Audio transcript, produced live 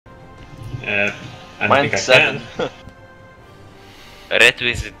I Mine's think I 7. can. Red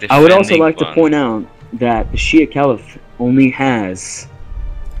is the I would also like one. to point out that the Shia Caliph only has...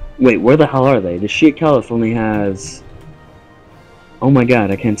 Wait, where the hell are they? The Shia Caliph only has... Oh my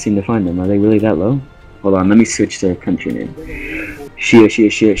god, I can't seem to find them. Are they really that low? Hold on, let me switch to country name. Shia.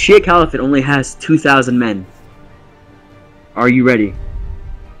 Shia Caliphate only has 2,000 men. Are you ready?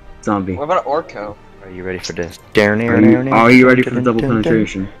 Zombie. What about Orko? Are you ready for this? Are you ready for the double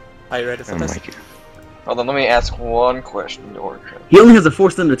penetration? Are you ready for this? Hold on, let me ask one question to Orko. He only has a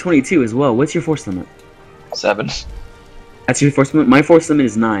force limit of 22 as well. What's your force limit? 7. That's your force limit? My force limit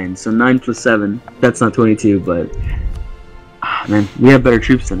is 9, so 9 plus 7. That's not 22, but... man, we have better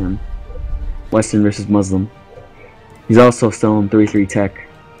troops than him. Western versus Muslim. He's also still in 3-3 tech.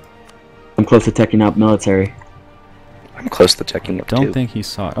 I'm close to teching out military. I'm close to teching up too. Don't think he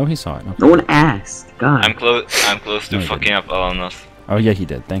saw it. Oh, he saw it. Okay. No one asked. God. I'm close to No, he fucking up Alanos. Oh yeah, he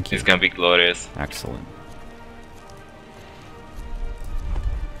did. Thank you. It's gonna be glorious. Excellent.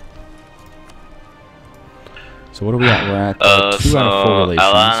 So what are we at? We're at 2 out of 4 relations.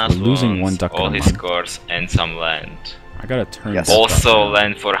 Alanos We're losing wants 1 duck all and a his month. cores and some land. I gotta turn Yes. this Also stuff down.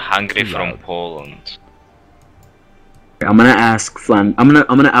 land for Hungary Too from loud. Poland. I'm gonna ask Flan. I'm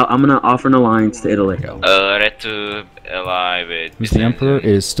gonna offer an alliance to Italy. Red to ally with Who's the emperor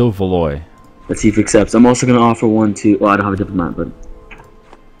is still Valois. Let's see if he accepts. I'm also gonna offer one to. Well, I don't have a diplomat, but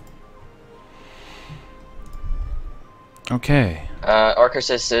Okay. Orko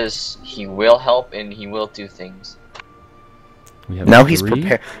says he will help and he will do things. We have Now he's 3.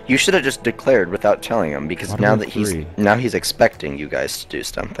 prepared. You should have just declared without telling him, because Why do now we that have 3? he's expecting you guys to do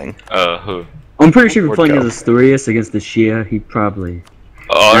something. Who? I'm pretty sure if we're Or playing Joe. as Asturias against the Shia, he'd probably.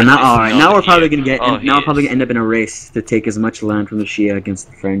 Oh, Alright, now we're probably gonna Oh, get. Now we're probably gonna end up in a race to take as much land from the Shia against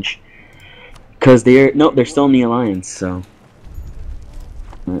the French. Cause they're still in the alliance. So.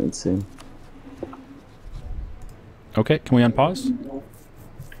 Let's see. Okay, can we unpause?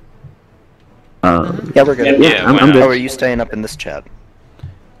 Yeah, we're good. Yeah, I'm why How good. are you staying up in this chat?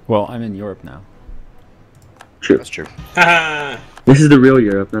 Well, I'm in Europe now. True. That's true. Haha! This is the real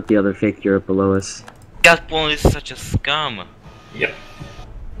Europe, not the other fake Europe below us. That Poland is such a scum. Yep.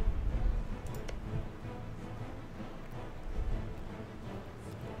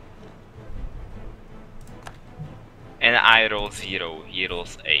 And I roll 0, he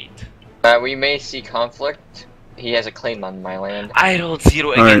rolls 8. We may see conflict. He has a claim on my land. I rolled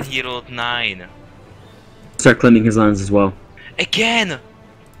 0 again, Alright. he rolled 9. Start claiming his lands as well. Again!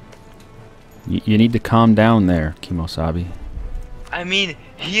 You need to calm down there, Kimosabi. I mean,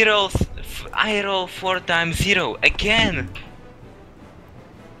 he rolls. I roll 4 times 0 again!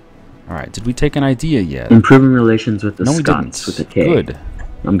 Alright, did we take an idea yet? Improving relations with the No, we Scots didn't. with a K. Good.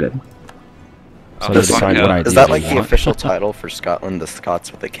 I'm good. So Oh, to fuck decide yeah. what idea Is that we like the want. official title for Scotland, the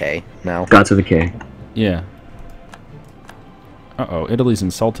Scots with a K now? Scots with a K. Yeah. Uh-oh, Italy's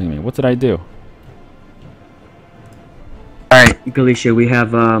insulting me. What did I do? Alright, Galicia, we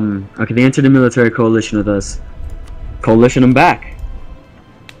have, okay, they entered a military coalition with us. Coalition them back.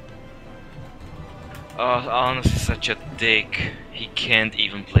 Oh, honestly, such a dick. He can't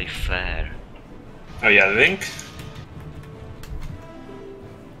even play fair. Oh yeah, Link.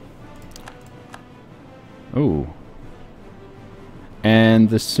 Ooh. And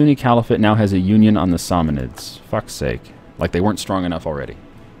the Sunni Caliphate now has a union on the Samanids. Fuck's sake. Like they weren't strong enough already.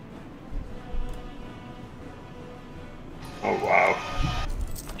 Oh wow.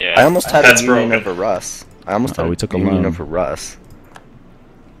 Yeah. I almost had That's a union broken. over Russ. I almost Uh-oh, had we a took a union loan. over Russ.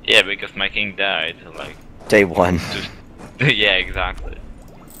 Yeah, because my king died. Like, Day 1. yeah, exactly.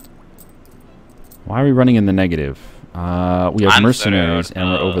 Why are we running in the negative? We have I'm mercenaries sorry,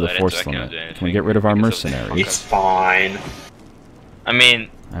 and we're over the I force cannot limit. do Can we anything get rid of our because of the mercenaries? It's fine. I mean,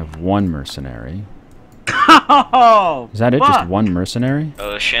 I have 1 mercenary. Oh, Is that it? Just 1 mercenary?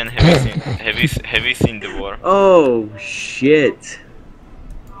 Shen, have you seen the war? Oh, shit.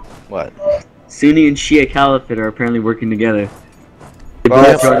 What? Sunni and Shia Caliphate are apparently working together. They Well,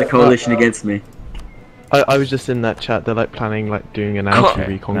 both joined the coalition against me. I was just in that chat. They're like planning like doing an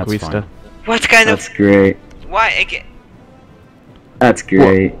anti-reconquista. What kind That's great. Why again? That's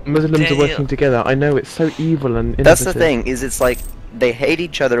great. Muslims are Damn. working together. I know it's so evil and innovative. That's the thing, is it's like, they hate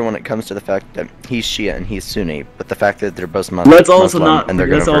each other when it comes to the fact that he's Shia and he's Sunni, but the fact that they're both Let's also Muslim not. and they're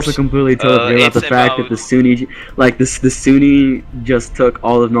Let's gonna also verse- completely totally forget about the it's fact that about- the Sunni, like the Sunni, just took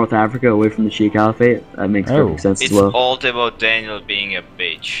all of North Africa away from the Shia Caliphate. That makes Oh. perfect sense It's as well. all about Daniel being a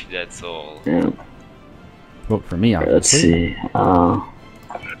bitch. That's all. Yeah. Vote for me, Let's obviously. see.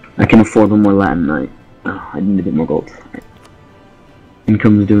 I can afford one more Latin knight. I need a bit more gold. Right.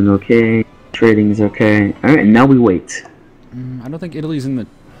 Income's doing okay. Trading's okay. Alright, now we wait. I don't think Italy's in the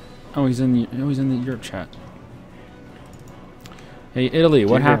Oh, he's in the Europe chat. Hey, Italy,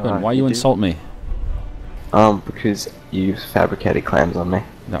 what happened? Why you insult me? Because you fabricated claims on me.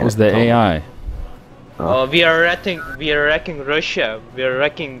 That was the AI. We are wrecking Russia. We are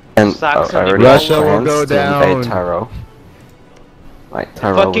wrecking And Saxony. Russia will go down. Tyrol. Like,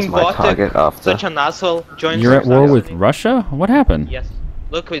 Tyrol was my target after. Such an asshole. Joins You're at war with Saxony. Russia? What happened? Yes.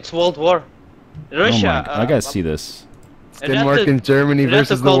 Look, it's World War. Russia. Oh my, I gotta see this. Denmark and Germany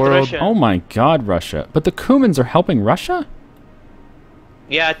versus the world. Russia. Oh my God, Russia! But the Cumans are helping Russia?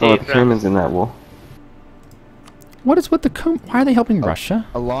 Yeah, Oh, they the Cumans in that war. What is with the Cum? Why are they helping Russia?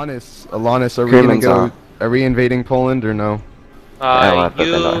 Alanis, are we gonna go? Are we invading Poland or no?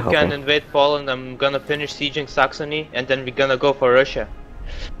 You can invade Poland. I'm gonna finish sieging Saxony, and then we're gonna go for Russia.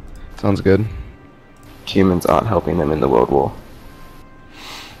 Sounds good. Humans aren't helping them in the World War.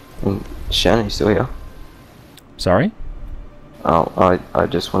 And Shen, are you still here? Sorry? Oh, I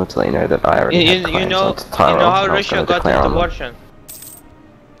just wanted to let you know that I already have claims onto Tyrol. You know how Russia got into war, Shen?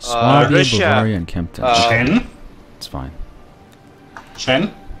 Swabia, Russia, Bavaria, and Kempton. Shen? It's fine.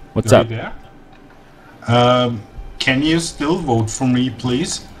 Shen? What's Are up? you there? Can you still vote for me,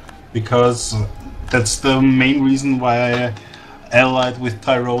 please? Because that's the main reason why I allied with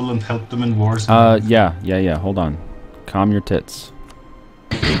Tyrol and helped them in wars. Yeah. Hold on. Calm your tits.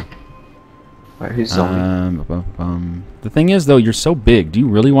 Wait, who's zombie? The thing is, though, you're so big. Do you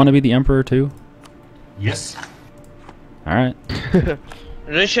really want to be the emperor too? Yes. All right.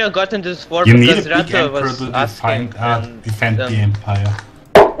 Russia got into this war You need a because big Rato emperor was to asking. defend the empire.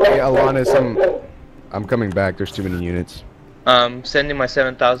 Hey, Alanis, I'm coming back. There's too many units. Sending my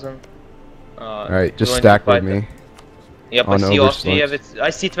 7,000. Alright, just stack with me. Yep, I On see Austria. overslopes.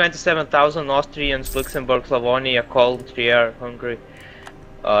 I see 27,000 Austrians, Luxembourg, Slavonia, Poland, Trier, Hungary.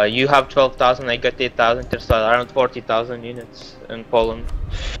 You have 12,000. I got 8,000. There's around 40,000 units in Poland.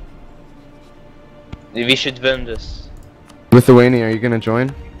 We should win this. Lithuania, are you gonna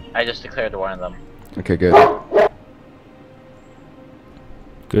join? I just declared war on them. Okay, good.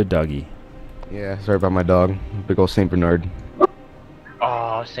 Good doggy. Yeah, sorry about my dog. Big old Saint Bernard.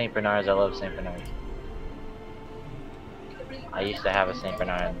 Oh, Saint Bernards! I love Saint Bernards. I used to have a Saint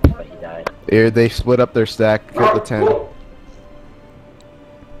Bernard, but he died. They split up their stack, killed the 10.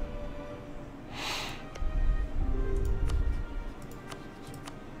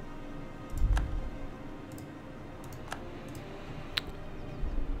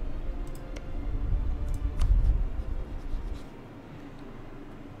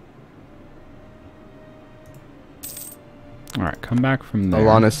 Alright, come back from there.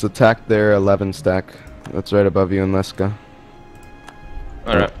 Alanis attacked their 11 stack. That's right above you in Leska.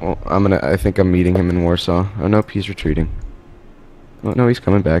 Alright. Well, I think I'm meeting him in Warsaw. Oh nope, he's retreating. Oh no, he's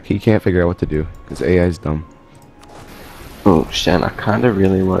coming back. He can't figure out what to do, because AI's dumb. Oh, Shen, I kinda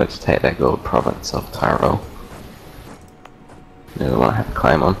really wanted to take that gold province of Tyrol. The one I have to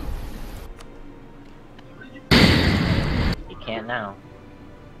climb on. You can't now.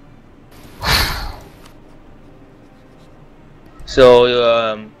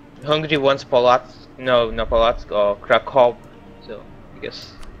 So, Hungary wants not Polotsk, or Krakow. So, I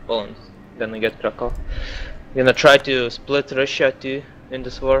guess Poland's gonna get Krakow. Gonna try to split Russia too in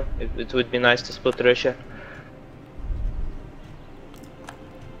this war. It would be nice to split Russia.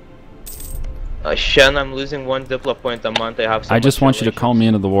 Shen, I'm losing 1 diplo point a month. I have so I just much want you to call me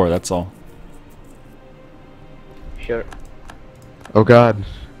into the war, that's all. Sure. Oh god.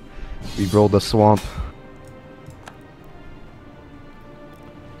 We rolled a swamp.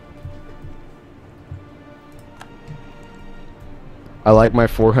 I like my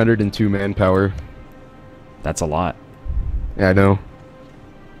 402 manpower. That's a lot. Yeah, I know.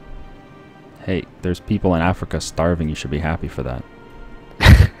 Hey, there's people in Africa starving. You should be happy for that.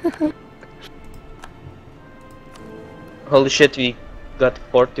 Holy shit, we got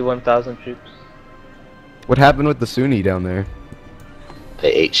 41,000 troops. What happened with the Sunni down there?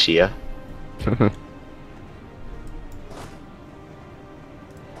 They ate Shia.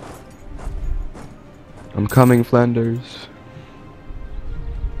 I'm coming, Flanders.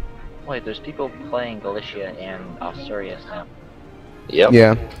 Wait, there's people playing Galicia and Asturias now. Yep.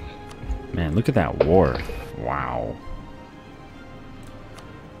 Yeah. Man, look at that war. Wow.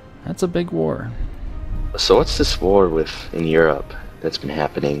 That's a big war. So what's this war with in Europe that's been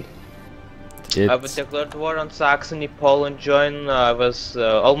happening? I was declared war on Saxony, Poland joined. I was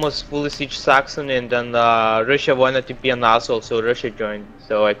almost fully siege Saxony, and then Russia wanted to be an asshole, so Russia joined.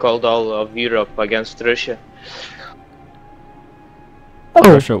 So I called all of Europe against Russia.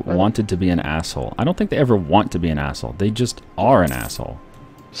 Russia wanted to be an asshole. I don't think they ever want to be an asshole. They just are an asshole.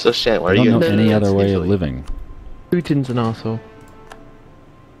 So Shen, why are I you don't know in any France other way of usually? living. Putin's an asshole.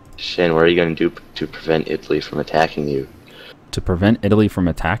 Shen, what are you going to do to prevent Italy from attacking you? To prevent Italy from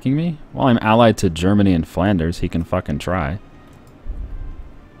attacking me? Well, I'm allied to Germany and Flanders. He can fucking try.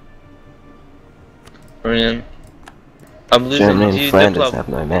 Brilliant. I'm losing Germany 2 and Flanders diplop. have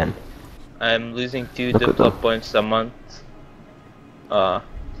no men. I'm losing 2 Look at them. diplop points a month.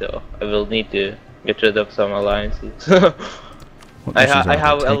 So I will need to get rid of some alliances. What I missions are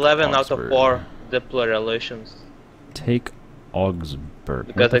have there? Take 11 out of Augsburg. 4 diplo relations Take Augsburg.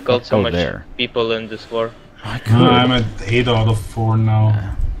 because What the I killed fuck? so Oh, much there. people in this war. I could. I'm at 8 out of 4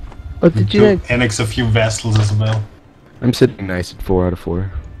 now. Oh, did you To know, annex a few vessels as well. I'm sitting nice at 4 out of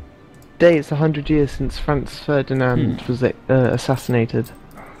 4. today it's 100 years since Franz Ferdinand was assassinated.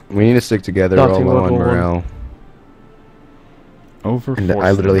 We need to stick together. We're all Starting low World on War One. morale. Over And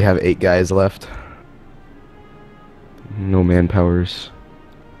I literally have 8 guys left. No manpowers.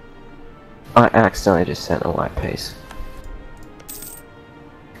 I accidentally just sent a white pace.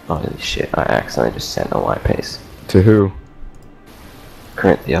 Holy shit, I accidentally just sent a white pace. To who?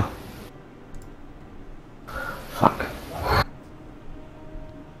 Corinthia. Fuck.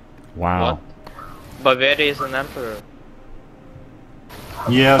 Wow. What? Bavaria is an emperor.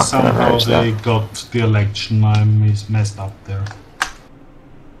 Yeah, Fuck, somehow managed they that. got the election. I'm messed up there.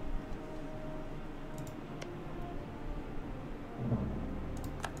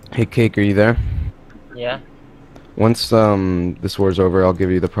 Hey, Cake, are you there? Yeah. Once this war's over, I'll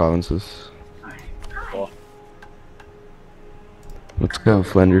give you the provinces. Cool. Let's go,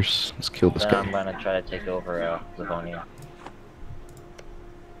 Flanders. Let's kill this Then I'm guy. gonna try to take over Livonia.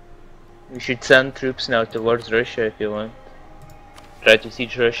 We should send troops now towards Russia if you want. Try to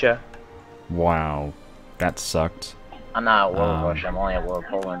siege Russia. Wow. That sucked. I'm not at war with Um, Russia, I'm only at war with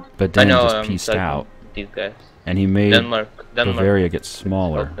Poland. But I Dan know, just I'm pieced talking out. these guys. And he made Denmark. Bavaria get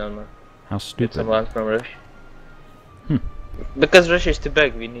smaller. Oh, Denmark. How Get some stupid. land from Russia. Hmm. Because Russia is too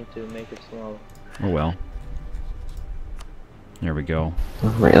big, we need to make it smaller. Oh well. There we go.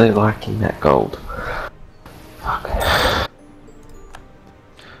 I'm really liking that gold. Fuck.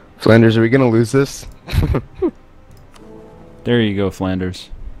 Flanders, are we gonna lose this? There you go, Flanders.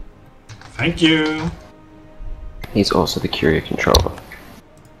 Thank you. He's also the courier controller.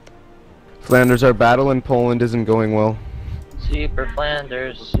 Flanders, our battle in Poland isn't going well. Super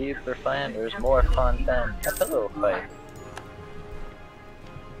Flanders, more fun than a pillow fight.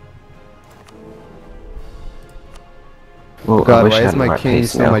 Well, I God, wish I why is had my white king pace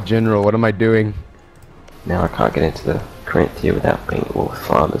still now. my general? What am I doing? Now I can't get into the Corinthia without being at war with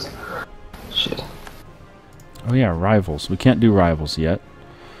Flanders. Shit. Oh yeah, rivals. We can't do rivals yet.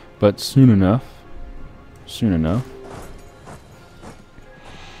 But soon enough. Soon enough.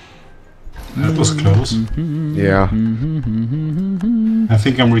 That was close. Yeah. I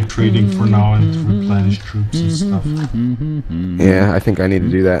think I'm retreating for now and replenish troops and stuff. Yeah, I think I need to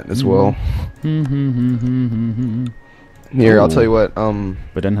do that as well. Here, I'll tell you what,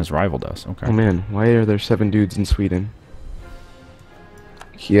 But then has rivaled us. Okay. oh man, why are there 7 dudes in Sweden?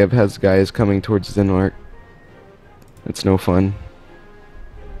 Kiev has guys coming towards Denmark. It's no fun.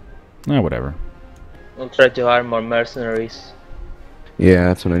 Whatever. We'll try to hire more mercenaries. Yeah,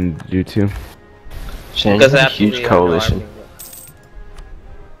 that's what I need to do too. Shen, you Because have a absolutely huge have no coalition. army.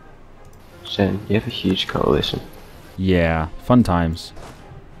 Shen, you have a huge coalition. Yeah. Fun times.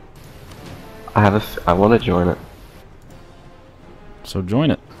 I want to join it. So join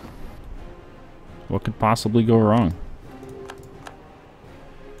it. What could possibly go wrong?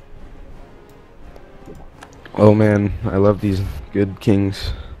 Oh man, I love these good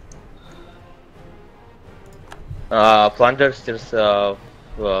kings. Flanders, there's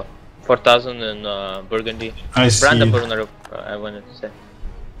 4,000 in Burgundy. I see. Brandenburg, I wanted to say.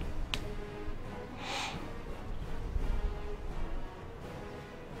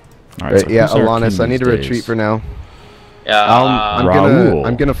 Alright, so Yeah, who's our Alanis, king I need to these retreat days? for now. Yeah, Raoul.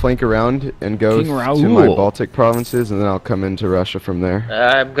 I'm gonna flank around and go King to my Raoul. Baltic provinces, and then I'll come into Russia from there.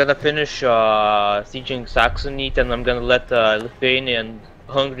 I'm gonna finish sieging Saxony, then I'm gonna let Lithuania and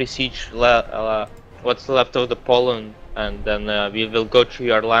Hungary siege what's left of the Poland, and then we will go through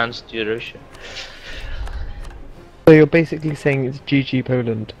your lands to Russia. So you're basically saying it's GG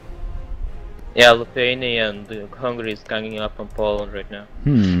Poland. Yeah, Lithuania and Hungary is ganging up on Poland right now.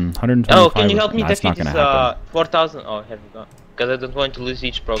 125. Oh, can you help me That's defeat not this gonna happen. 4,000? Oh, here we go. Because I don't want to lose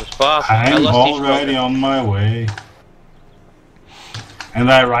each progress. Fuck, I I'm lost each already progress. on my way.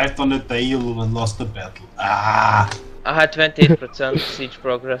 And I arrived on the day you lost the battle. Ah! I had 28% siege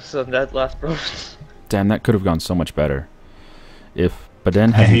progress on that last progress. Damn, that could have gone so much better. If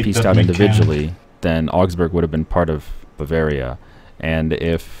Baden I hadn't hate pieced that out we individually, then Augsburg would have been part of Bavaria. And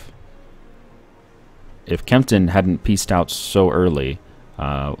if Kempten hadn't pieced out so early,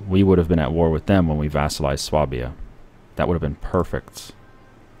 we would have been at war with them when we vassalized Swabia. That would have been perfect.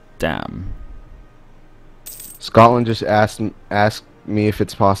 Damn. Scotland just asked me if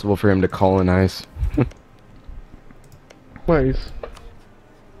it's possible for him to colonize. Ways.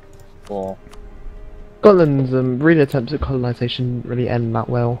 Cool. Scotland's really attempts at colonisation really end that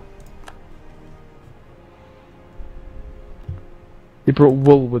well. They brought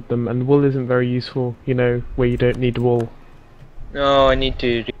wool with them, and wool isn't very useful, you know, where you don't need wool. No, I need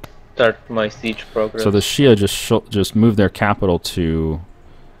to restart my siege progress. So the Shia just moved their capital to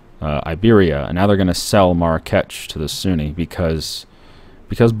Iberia, and now they're going to sell Marrakech to the Sunni because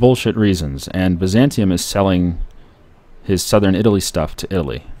bullshit reasons. And Byzantium is selling his southern Italy stuff to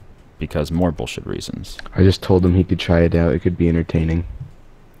Italy because more bullshit reasons. I just told him he could try it out. It could be entertaining.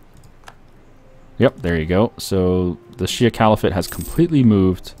 Yep, there you go. So the Shia Caliphate has completely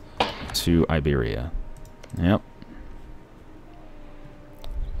moved to Iberia. Yep.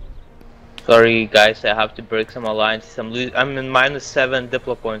 Sorry guys, I have to break some alliances. I'm in -7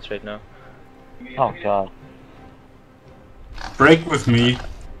 diplo points right now. Oh god. Break with me.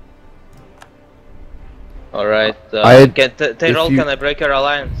 Alright, Tirol, can I break your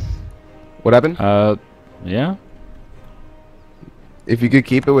alliance? What happened? Yeah. If you could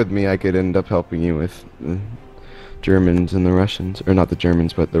keep it with me, I could end up helping you with the Germans and the Russians. Or not the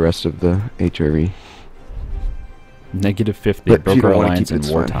Germans, but the rest of the HRE. -50 But broke if you our don't wanna alliance keep in it,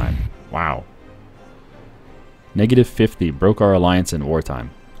 it's wartime. Wow. -50 broke our alliance in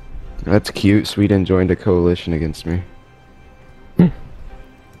wartime. That's cute. Sweden joined a coalition against me.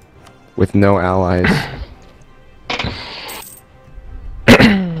 With no allies.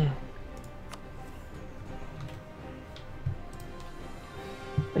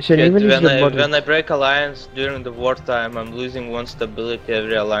 When I break alliance during the wartime, I'm losing 1 stability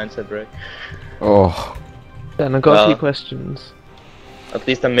every alliance I break. Oh. Then I've got a few questions. At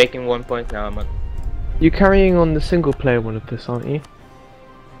least I'm making 1 point now. You're carrying on the single player one of this, aren't you?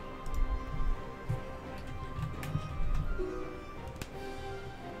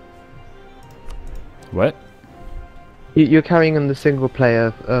 What? You're carrying on the single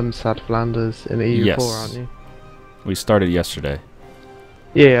player Sad Flanders in EU4, Yes. aren't you? We started yesterday.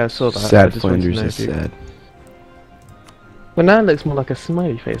 Yeah, I saw that. Sad Flanders is sad. Well, now it looks more like a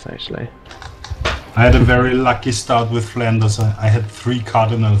smiley face, actually. I had a very lucky start with Flanders. I had 3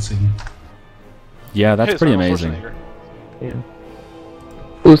 cardinals in. Yeah, that's pretty amazing. Yeah.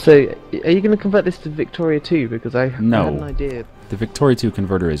 Also, are you going to convert this to Victoria 2? Because I had an No. idea. The Victoria 2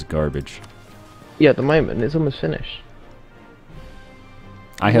 converter is garbage. Yeah, at the moment, it's almost finished.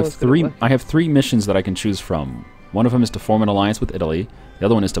 I have three missions that I can choose from. One of them is to form an alliance with Italy. The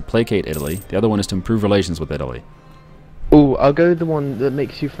other one is to placate Italy. The other one is to improve relations with Italy. Oh, I'll go with the one that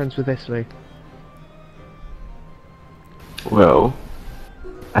makes you friends with Italy. Well,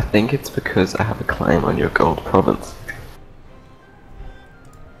 I think it's because I have a claim on your gold province.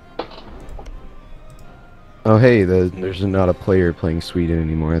 Oh hey, there's not a player playing Sweden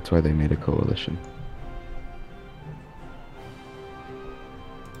anymore. That's why they made a coalition.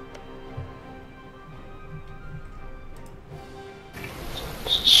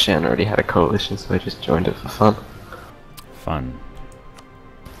 Shen already had a coalition, so I just joined it for fun. Fun.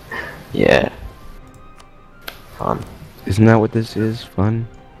 Yeah. Fun. Isn't that what this is? Fun?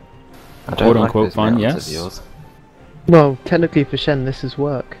 I don't like Quote-unquote those fun, mountains of yes. yours. Well, technically for Shen, this is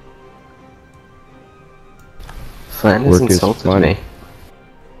work. Flanders Work is insulted fun. me.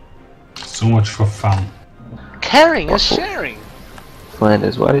 So much for fun. Caring is sharing.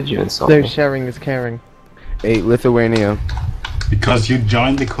 Flanders, why did you insult No, me? sharing is caring. Hey, Lithuania. Because you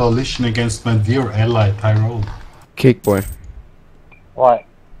joined the coalition against my dear ally, Tyrol. Cake boy. What?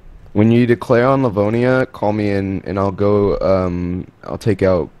 When you declare on Livonia, call me in and I'll go, I'll take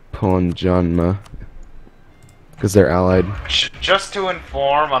out Ponjanma. Because they're allied. Just to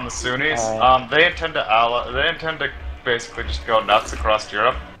inform on the Sunnis, they intend to basically just go nuts across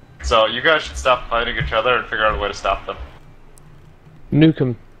Europe. So you guys should stop fighting each other and figure out a way to stop them. Nuke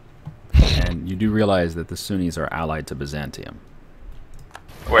 'em. And you do realize that the Sunnis are allied to Byzantium.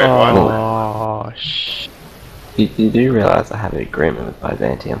 Wait, what? Oh, shh. You do realize I have an agreement with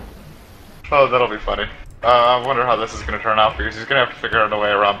Byzantium. Oh, that'll be funny. I wonder how this is going to turn out because he's going to have to figure out a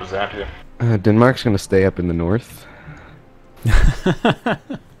way around Byzantium. Denmark's gonna stay up in the north.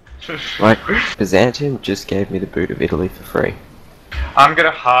 Like, Byzantium just gave me the boot of Italy for free. I'm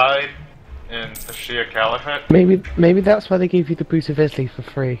going to hide in the Shia Caliphate. Maybe that's why they gave you the boot of Italy for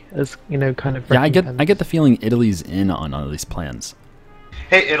free, as you know, kind of. Yeah, I get the feeling Italy's in on all these plans.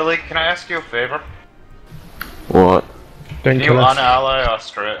 Hey, Italy, can I ask you a favor? What? Can you unally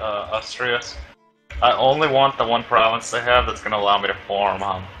Austrias? I only want the one province they have that's gonna allow me to form,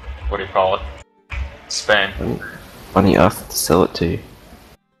 what do you call it? Spain. Why don't you ask them to sell it to you?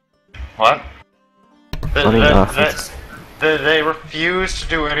 What? Why don't you ask them to They refuse to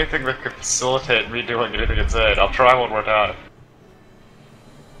do anything that could facilitate me doing anything insane. I'll try one more time.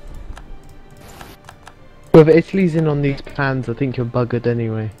 Well, if Italy's in on these plans, I think you're buggered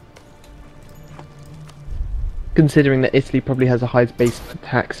anyway. Considering that Italy probably has the highest base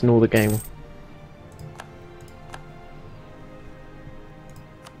tax in all the game.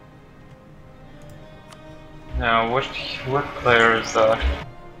 Now, what player is that?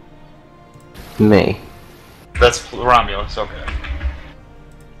 Me. That's Romulus, okay.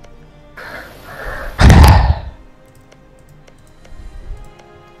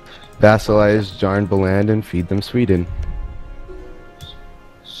 Vassalize Jarn Beland and feed them Sweden.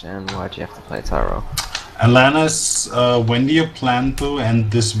 Shen, why'd you have to play Tyrol? Alanis, when do you plan to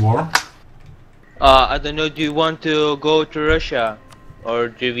end this war? I don't know, do you want to go to Russia? Or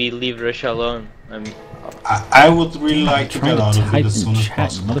do we leave Russia alone? I would really like to get out of it as soon as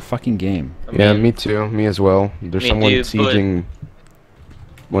possible. Motherfucking game. Yeah, me too. Me as well. There's someone sieging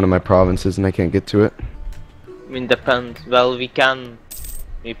one of my provinces and I can't get to it. I mean, depends. Well, we can,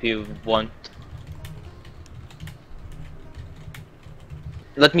 if you want.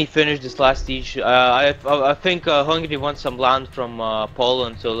 Let me finish this last siege. I think Hungary wants some land from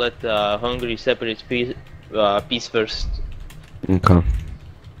Poland, so let Hungary separate peace first. Okay.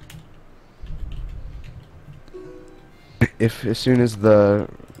 If as soon as the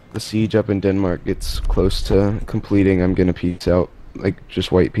siege up in Denmark gets close to completing, I'm gonna peace out, like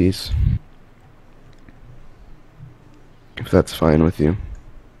just white peace. If that's fine with you.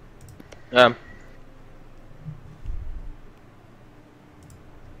 I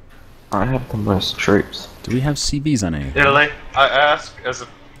have the most troops. Do we have CVs on anything? Italy, I ask as a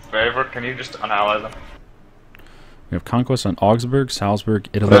favor, can you just unally them? We have conquest on Augsburg, Salzburg,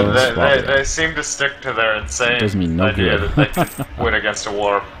 Italy, and Swabia. They seem to stick to their insane Does me no idea good. that they could win against a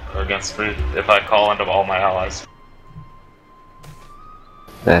war against me if I call into all my allies.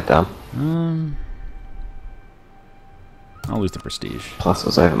 They're dumb. I'll lose the prestige. Plus, it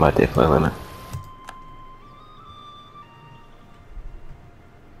was over my depot limit.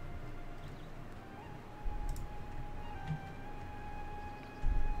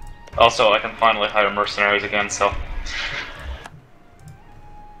 Also, I can finally hire mercenaries again, so...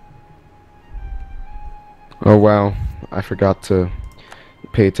 Oh wow, I forgot to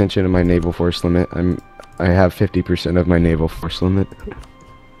pay attention to my naval force limit. I have 50% of my naval force limit.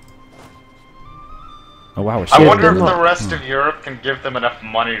 Oh wow, we're I still wonder if Denmark. the rest of Europe can give them enough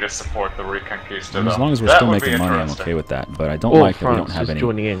money to support the Reconquista. And as long as we're That still would be making money, I'm interesting. okay with that. But I don't Or like that we France don't have is any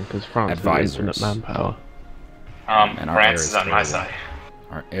joining in, because France advisors. has infinite manpower. And our France air is on my terrible. side.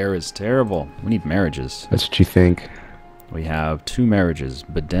 Our air is terrible. We need marriages. That's what you think. We have 2 marriages,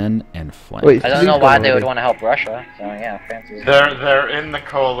 Baden and Flank. Wait, I don't know why they would want to help Russia. So yeah, France is. They're in the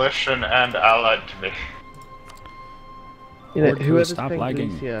coalition and allied to me. You know, Lord, whoever's stop playing lagging.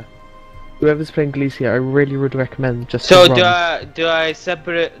 Galicia, whoever's playing Galicia, I really would recommend just So to run. do I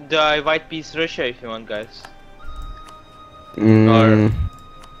white peace Russia if you want, guys?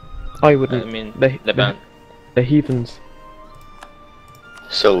 I wouldn't. I mean, the heathens.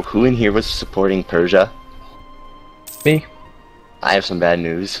 So, who in here was supporting Persia? Me. I have some bad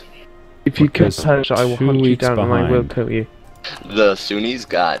news. If you kill Because Persia, I will 2 hunt you weeks down and I will behind. kill you. The Sunnis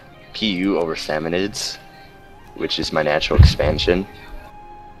got PU over Samanids, which is my natural expansion.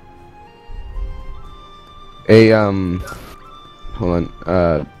 Hold on,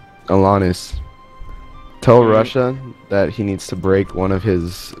 Alanis. Tell Russia that he needs to break one of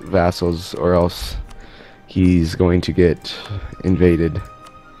his vassals or else he's going to get invaded.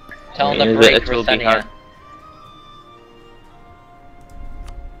 Tell them to break It will be hard. Ruthenia.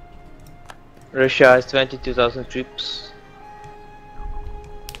 Russia has 22,000 troops.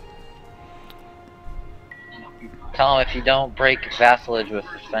 Tell them if you don't break vassalage with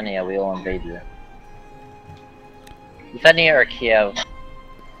Ruthenia, we will invade you. Ruthenia or Kiev?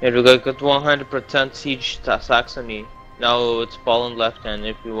 Yeah, we got 100% siege to Saxony. Now it's Poland left, and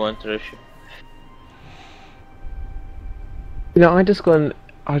if you want Russia. You know, I just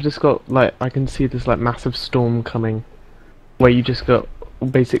got like, I can see this like massive storm coming, where you just got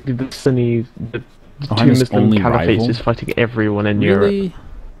basically the Sunni, the Oh, two I'm his Muslim only caliphates rival? just fighting everyone in Europe. Really?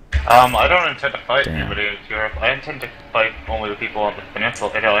 I don't intend to fight Damn. anybody in Europe. I intend to fight only the people on the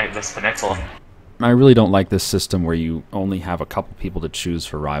peninsula, this peninsula. I really don't like this system where you only have a couple people to choose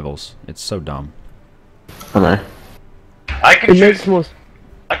for rivals. It's so dumb. I know. I can It choose. makes more.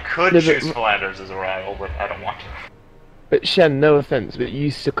 I could Yeah, but- choose Flanders as a rival, but I don't want to. But Shen, no offense, but you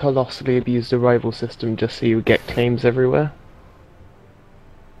used to colossally abuse the rival system just so you would get claims everywhere.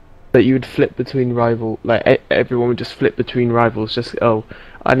 That you would flip between rival, like everyone would just flip between rivals. Just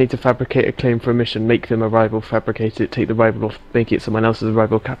I need to fabricate a claim for a mission, make them a rival, fabricate it, take the rival off, make it someone else's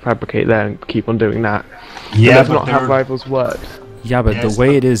rival, fabricate there, and keep on doing that. Yeah, that's not how rivals work. Yeah, but the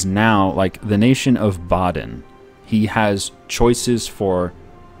way it is now, like the nation of Baden, he has choices for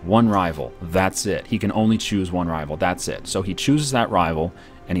one rival. That's it. He can only choose one rival. That's it. So he chooses that rival,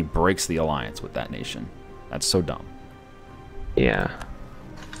 and he breaks the alliance with that nation. That's so dumb. Yeah.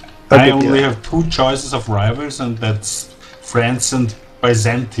 I only have 2 choices of rivals, and that's France and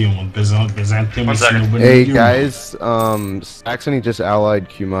Byzantium. And Byzantium is nobody. Hey guys, Saxony just allied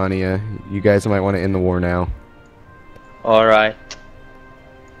Cumania. You guys might want to end the war now. Alright.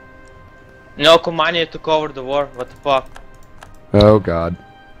 No, Cumania took over the war. What the fuck? Oh god.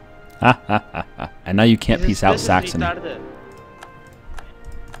 And now you can't peace out Saxony.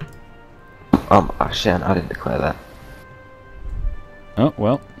 Shen, I didn't declare that. Oh,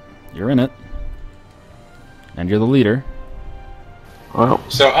 well, you're in it. And you're the leader. Well.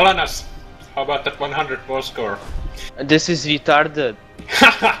 So, Alanas, how about that 100 war score? This is retarded.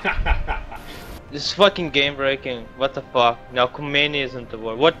 This is fucking game breaking. What the fuck? Now Cumania isn't the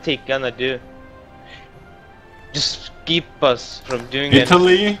war. What they gonna do? Just keep us from doing it.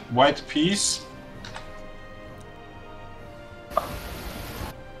 Italy, white peace.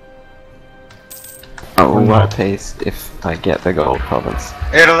 Oh, white peace if I get the gold province.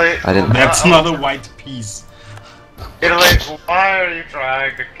 Italy. I didn't. That's not a white peace. Italy, why are you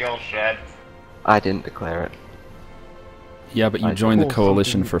trying to kill Shed? I didn't declare it. Yeah, but you joined the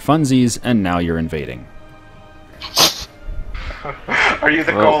coalition for funsies, and now you're invading. Are you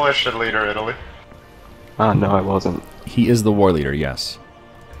the coalition leader, Italy? No, I wasn't. He is the war leader, yes.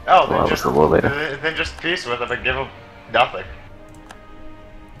 Oh, Well, I was the war leader. then just peace with him and give him nothing.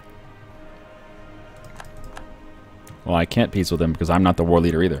 Well, I can't peace with him because I'm not the war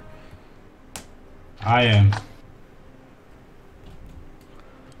leader either. I am.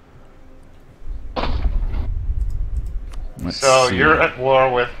 So you're at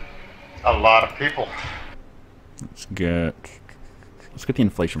war with a lot of people. Let's get the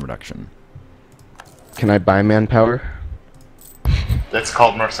inflation reduction. Can I buy manpower? That's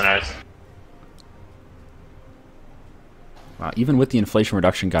called mercenaries. Wow, even with the inflation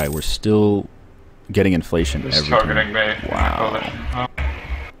reduction guy, we're still getting inflation Who's every targeting me? Wow.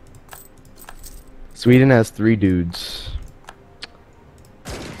 Sweden has 3 dudes.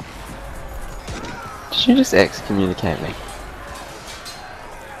 Did you just excommunicate me?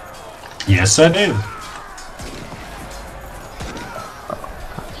 Yes, I did.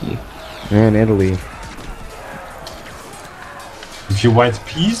 Fuck you. And Italy. If you white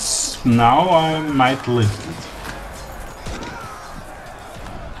peace, now I might lift it.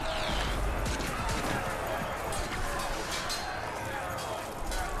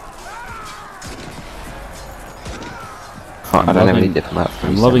 I don't have any diplomats.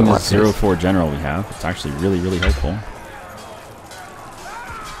 I'm loving this 0-4 general we have. It's actually really, really helpful.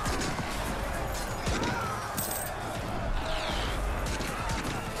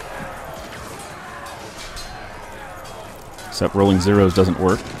 Except rolling zeros doesn't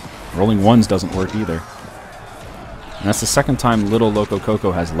work. Rolling ones doesn't work either. And that's the second time Little Loco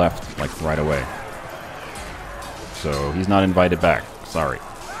Coco has left, like, right away. So he's not invited back. Sorry.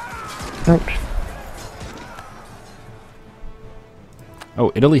 Ouch.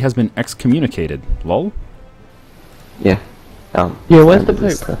 Oh, Italy has been excommunicated. Lol? Yeah. Yeah, where's the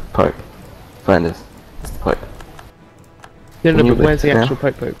Flanders is Pope? Pope. Flanders is the Pope. Yeah, Can no, you but where's lift the it actual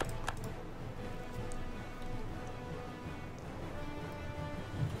now? Pope?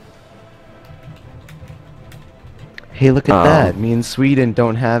 Hey, look at that. Me and Sweden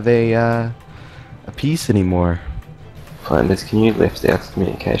don't have a peace anymore. Flanders, can you lift the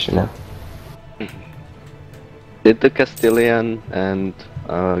excommunication now? Did the Castilian and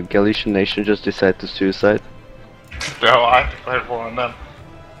Galician nation just decide to suicide? No, I declared war on them.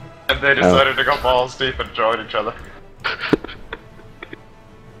 And they decided to go balls deep and join each other.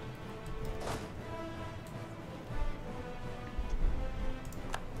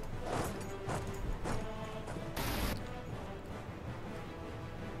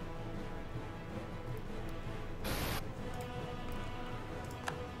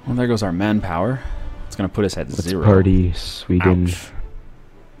 Well, there goes our manpower. It's going to put us at Let's 0. party, Sweden. Ouch.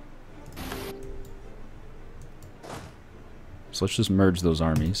 So let's just merge those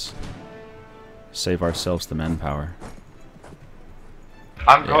armies. Save ourselves the manpower.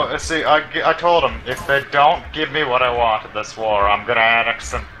 I'm going. See, I told them if they don't give me what I want in this war, I'm gonna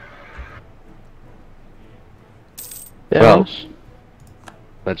annex them. Yeah, Well,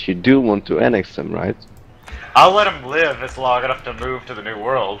 but you do want to annex them, right? I'll let him live. It's long enough to move to the new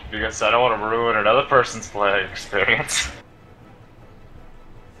world because I don't want to ruin another person's playing experience.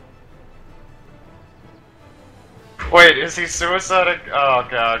 Wait, is he suiciding? Oh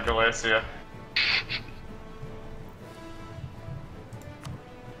god, Galacia.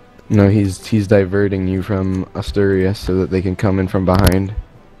 No, he's diverting you from Asturias so that they can come in from behind.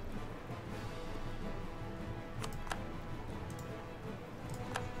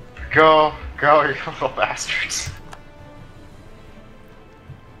 Go, you little bastards.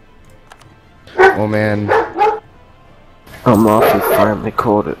 Oh man. I'm off, we finally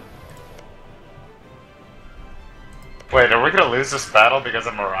caught it. Wait, are we gonna lose this battle because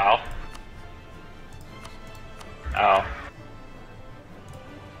of morale? Oh.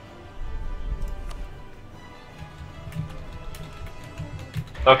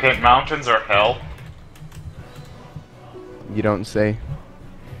 Okay, mountains are hell. You don't say.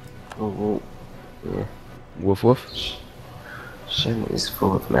 Oh, yeah. Woof woof. Shen is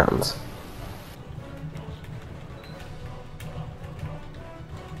full of mountains.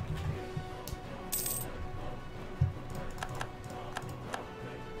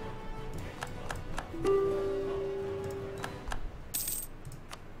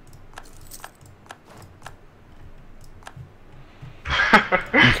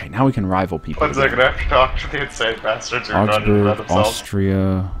 Okay, now we can rival people. One second, I have to talk to the insane bastards who are running by Augsburg, themselves.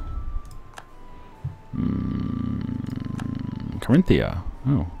 Austria, Carinthia.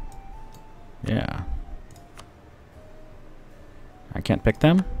 Oh, yeah. I can't pick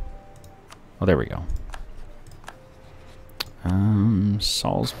them. Oh, there we go.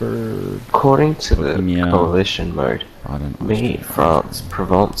 Salzburg. According to the Bohemia, coalition mode, me, France,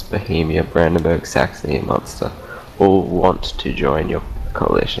 Provence, Bohemia, Brandenburg, Saxony, and Munster all want to join your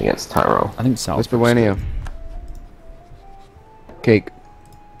coalition against Tyrol. I think Salzburg. Lithuania. Cake.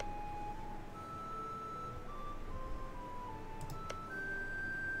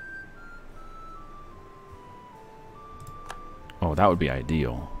 Oh, that would be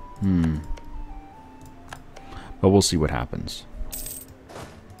ideal. But we'll see what happens.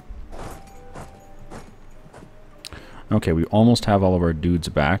 Okay, we almost have all of our dudes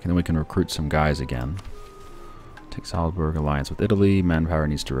back, and then we can recruit some guys again. Take Salzburg, alliance with Italy. Manpower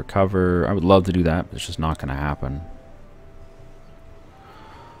needs to recover. I would love to do that, but it's just not going to happen.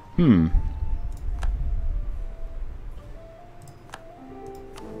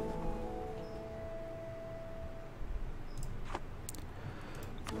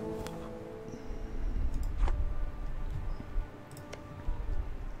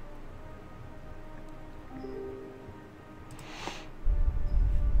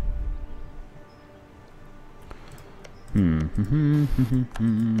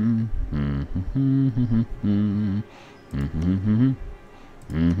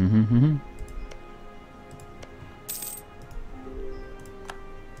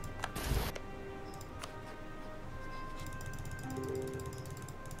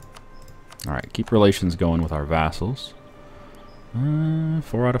 Alright, keep relations going with our vassals.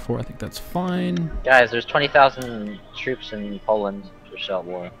 4 out of 4, I think that's fine. Guys, there's 20,000 troops in Poland for Shell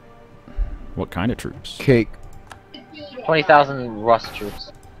War. What kind of troops? Cake. 20,000 Rus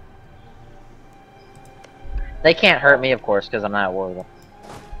troops. They can't hurt me, of course, because I'm not at war with them.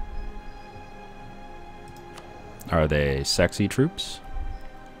 Are they sexy troops?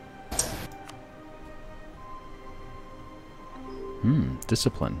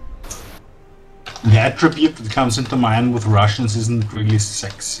 Discipline. The attribute that comes into mind with Russians isn't really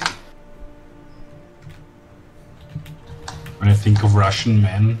sexy. When I think of Russian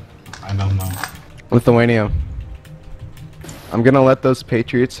men, I don't know. Lithuania. I'm gonna let those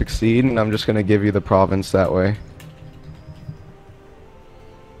patriots succeed, and I'm just gonna give you the province that way.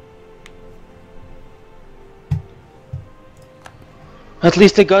 At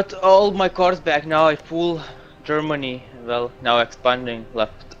least I got all my cars back. Now I full Germany. Well, now expanding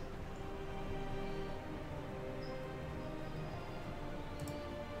left.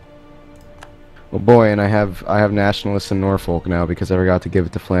 Oh boy, and I have nationalists in Norfolk now because I forgot to give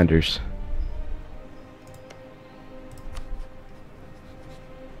it to Flanders.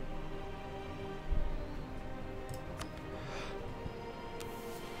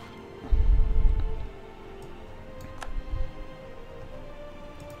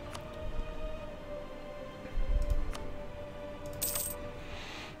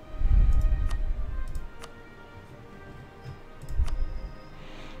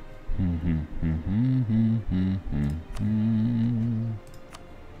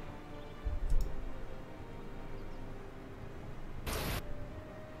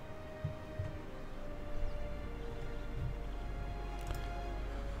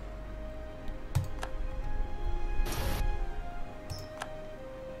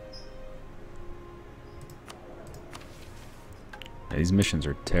 Yeah, these missions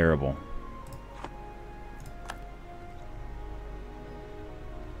are terrible.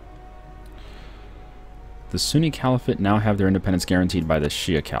 The Sunni Caliphate now have their independence guaranteed by the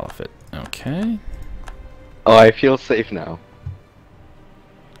Shia Caliphate. Okay. Oh, I feel safe now.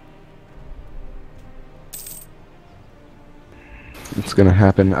 It's gonna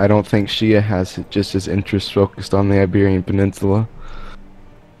happen. I don't think Shia has just his interest focused on the Iberian Peninsula.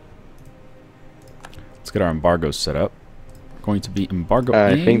 Let's get our embargoes set up. Going to be embargo.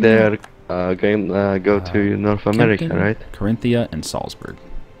 I think they're going go to North America, Kempten, right? Carinthia, and Salzburg.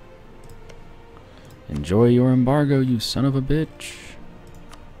 Enjoy your embargo, you son of a bitch.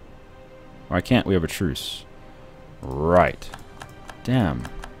 Or I can't. We have a truce. Right. Damn.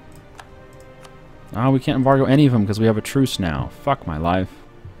 Ah, we can't embargo any of them because we have a truce now. Fuck my life.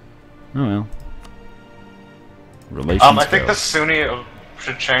 Oh well. Relations I think go. the Sunni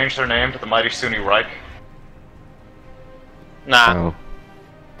should change their name to the Mighty Sunni Reich. Nah. Oh.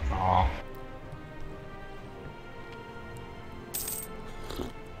 Oh.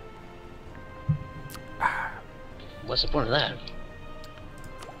 What's the point of that?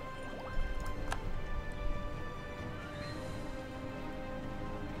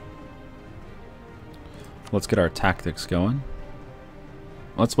 Let's get our tactics going.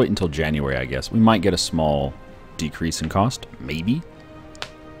 Let's wait until January, I guess. We might get a small decrease in cost. Maybe.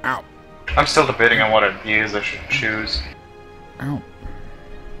 Ow. I'm still debating on what ideas I should choose. Ow.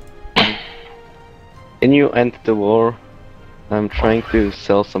 Can you end the war? I'm trying to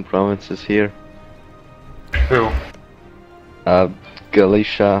sell some provinces here. Who?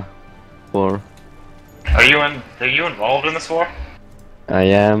 Galicia war. Are you involved in this war? I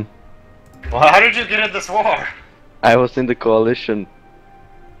am. Well, how did you get in this war? I was in the coalition.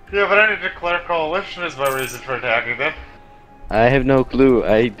 Yeah, but I didn't declare coalition as my reason for attacking them. I have no clue.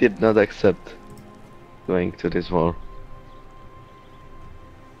 I did not accept going to this war.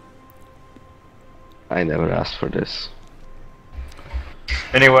 I never asked for this.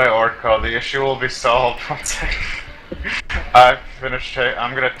 Anyway, Orko, the issue will be solved once I finish.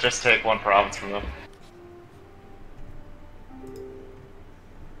 I'm gonna just take one province from them.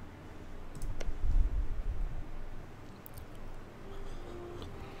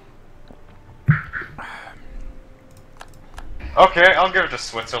 Okay, I'll give it to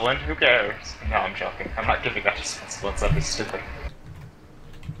Switzerland. Who cares? No, I'm joking. I'm not giving that to Switzerland. That'd be stupid.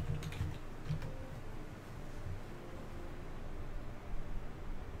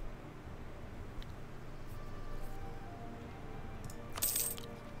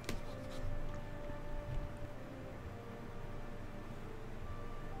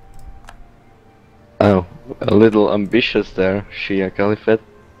 Oh, a little ambitious there, Shia Caliphate.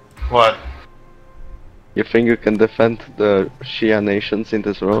 What? You think you can defend the Shia nations in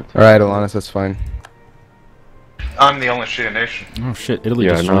this world? Alright, Alanis, that's fine. I'm the only Shia nation. Oh shit, Italy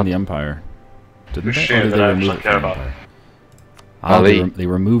Yeah, just not. joined the Empire. Didn't Who's they? Shia Or did that they I remove actually it care from the about? Empire? Ah, Ali. they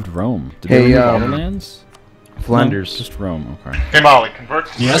removed Rome. Did Hey, they remove all the lands? Flanders. No, just Rome, okay. Hey Molly, convert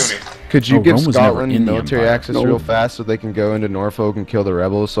to Yes? Sunni. Could you Oh, give Rome was never Scotland in the military Empire. access No. real fast so they can go into Norfolk and kill the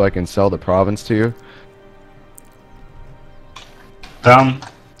rebels so I can sell the province to you? Done.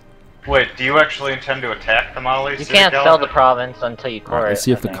 Wait, do you actually intend to attack the Mali? You can't sell the province until you core Alright, let's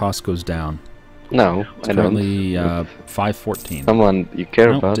see it, if the I think. cost goes down. No, It's I don't. currently 514. Someone you care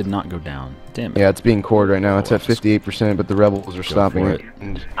Nope, about. did not go down. Damn it. Yeah, it's being cored right now. It's at 58%, but the rebels are stopping for it. it.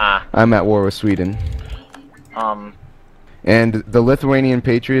 And Ah. I'm at war with Sweden. And the Lithuanian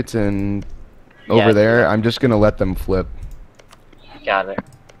Patriots and over Yeah, there, I'm just gonna let them flip. Got it.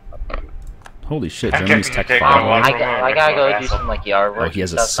 Holy shit, I'm Germany's getting tech to take fire. one I, from I her, gotta go that's do my some like yard work. Oh, he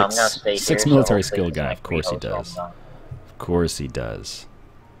has a and stuff, so I'm gonna stay six here, military so skill hopefully guy. it's Of course he like 3 does. hosts Of course he does.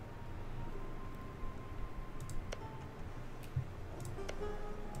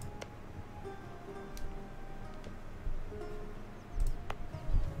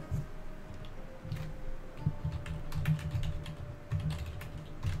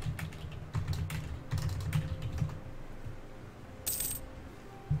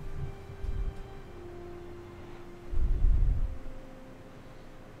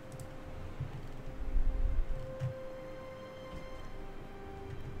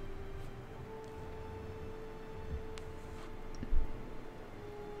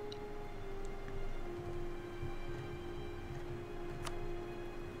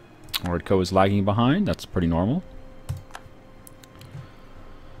 Ordco is lagging behind. That's pretty normal.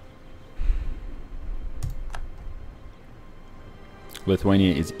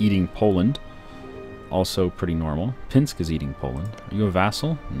 Lithuania is eating Poland. Also pretty normal. Pinsk is eating Poland. Are you a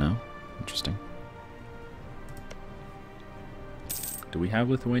vassal? No. Interesting. Do we have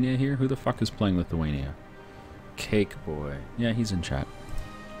Lithuania here? Who the fuck is playing Lithuania? Cake Boy. Yeah, he's in chat.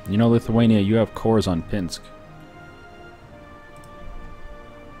 You know, Lithuania, you have cores on Pinsk.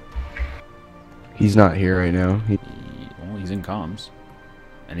 He's not here right now. Well, he's in comms.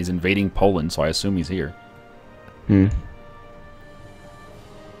 And he's invading Poland, so I assume he's here. Hmm.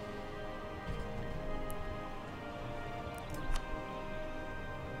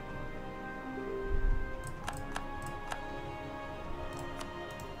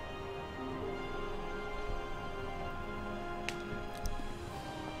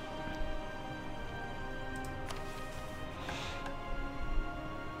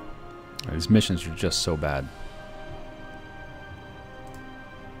 These missions are just so bad.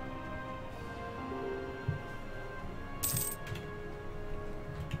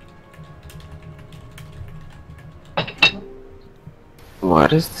 Why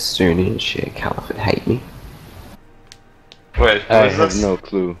does the Sunni and Shia Caliphate hate me? Wait, who I is have this? no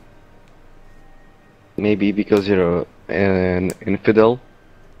clue. Maybe because you're an infidel?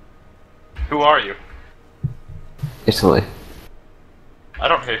 Who are you? Italy. I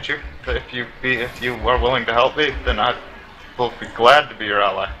don't hate you. If you are willing to help me, then I will be glad to be your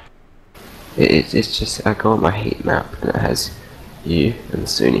ally. It's just, I go on my heat map and it has you and the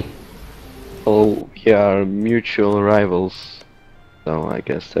Sunni. Oh, we are mutual rivals. So I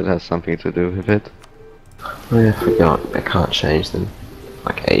guess that has something to do with it. Oh yeah, I forgot. I can't change them.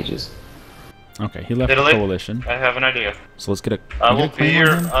 Like ages. Okay, he left Italy, the coalition. I have an idea. So let's get a. I can we will get a be claim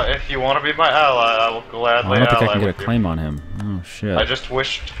your. on him? If you want to be my ally, I will Oh, gladly I don't think I ally can get a with you. claim on him. Oh shit. I just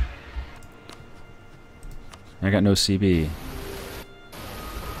wished. I got no CB.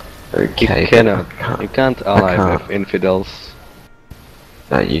 Okay, You cannot. You can't ally with infidels.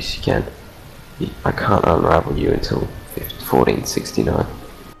 Yes, you can. I can't unravel you until 1469.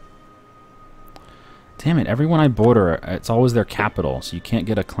 Damn it, everyone I border, it's always their capital, so you can't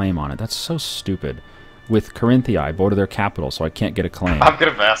get a claim on it. That's so stupid. With Carinthia, I border their capital, so I can't get a claim. I'm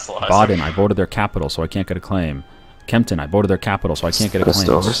gonna vassalize Baden, him. I border their capital, so I can't get a claim. Kempton, I border their capital, so I can't get a claim.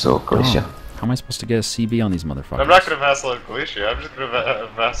 Galicia. How am I supposed to get a CB on these motherfuckers? I'm not gonna vassalize Galicia. I'm just gonna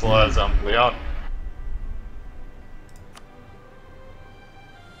vassalize Leon.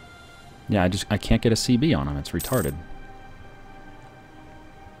 Yeah, I can't get a CB on them. It's retarded.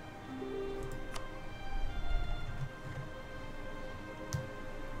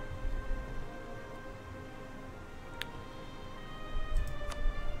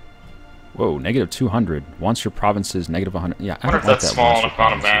 Whoa, negative 200. Wants your provinces, negative 100. Yeah, I I wonder don't if like that's that. small wants your enough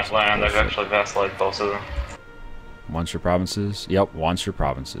amount of provinces. land. I've Bullshit. actually vassalized both of them. Wants your provinces? Yep, wants your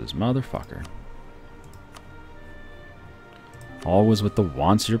provinces. Motherfucker. Always with the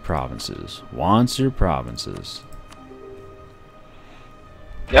wants your provinces. Wants your provinces.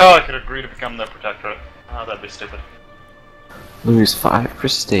 Yeah, I could agree to become their protectorate. Oh, that'd be stupid. Lose 5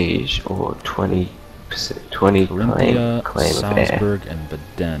 prestige or 20 claim Carinthia, of air. Salzburg, and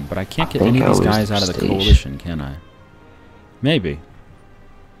Baden. But I can't I get any think of these I'll lose guys out of the prestige. coalition, can I? Maybe.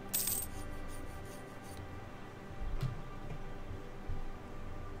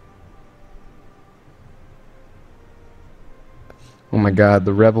 Oh my god,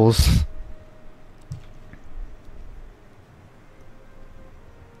 the rebels.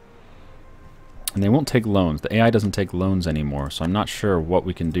 And they won't take loans. The AI doesn't take loans anymore, so I'm not sure what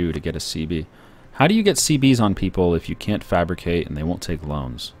we can do to get a CB. How do you get CBs on people if you can't fabricate and they won't take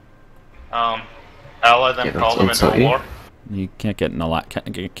loans? Ally them, call them into a war. You can't get an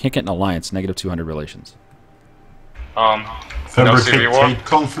alliance. Negative 200 relations. No Fabricate CB war. trade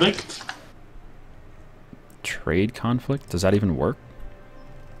conflict. Trade conflict? Does that even work?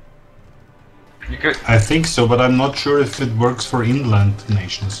 You could. I think so, but I'm not sure if it works for inland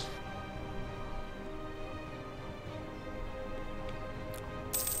nations.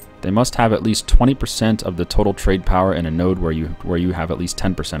 They must have at least 20% of the total trade power in a node where you have at least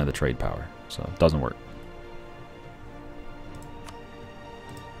 10% of the trade power. So it doesn't work.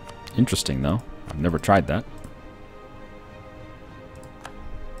 Interesting though. I've never tried that.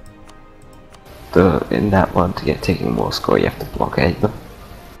 In that one, to get taking war score, you have to blockade them.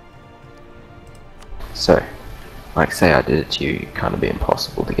 So, like say I did it to you, it'd kind of be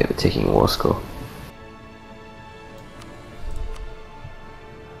impossible to get the ticking war score.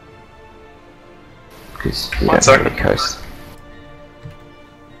 Because you don't have any coast.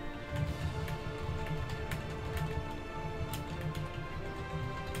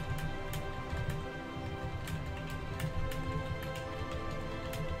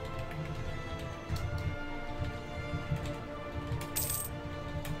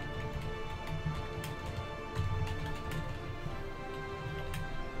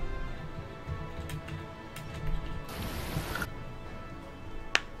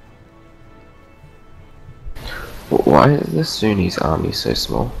 Why is the Sunni's army so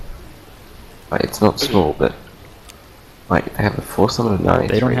small? Like, it's not small, but like they have a force limit of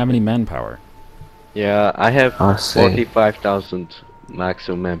 93. They don't have any manpower. Yeah, I have I see. 45,000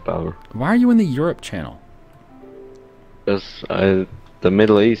 maximum manpower. Why are you in the Europe channel? Because the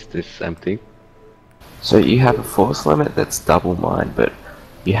Middle East is empty. So you have a force limit that's double mine, but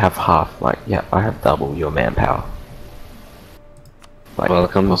you have half. Like, yeah, I have double your manpower. Like,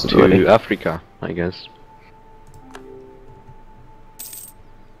 Welcome possibility. to Africa, I guess.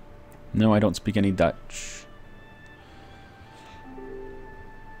 No, I don't speak any Dutch.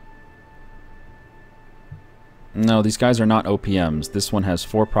 No, these guys are not OPMs. This one has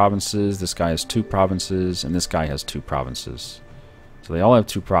 4 provinces, this guy has 2 provinces, and this guy has 2 provinces. So they all have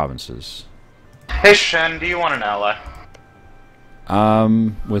 2 provinces. Hey Shen, do you want an ally?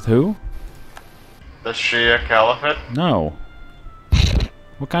 With who? The Shia Caliphate? No.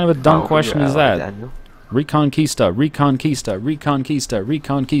 What kind of a dumb question is that? Daniel? Reconquista, Reconquista, Reconquista,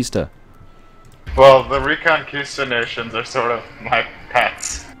 Reconquista. Well, the Reconquista nations are sort of my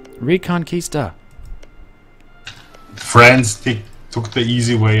pets. Reconquista. France took the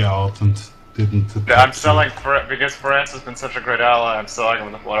easy way out and didn't. I'm selling because France has been such a great ally. I'm selling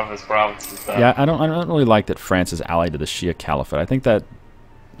him one of his provinces. Yeah, I don't really like that France is allied to the Shia Caliphate. I think that,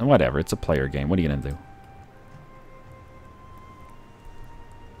 whatever, it's a player game. What are you gonna do?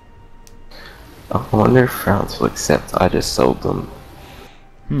 I wonder if France will accept I just sold them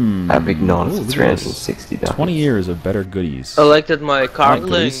that big non for 360 dollars. 20 years of better goodies. I like that my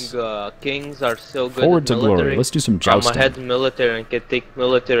goodies. Carling kings are so good Forward at to military. glory. Let's do some I'm jousting. ahead in military and can take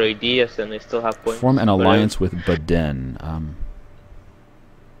military ideas and they still have points. Form an But, alliance with Baden.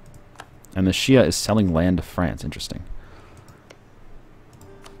 And the Shia is selling land to France. Interesting.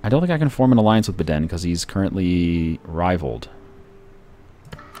 I don't think I can form an alliance with Baden because he's currently rivaled.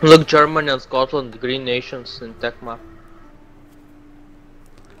 Look, Germany and Scotland, the green nations in tech map.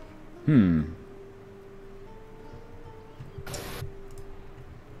 You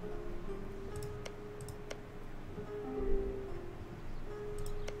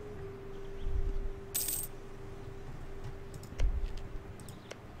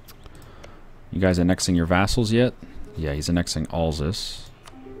guys annexing your vassals yet? Yeah, he's annexing Alsace.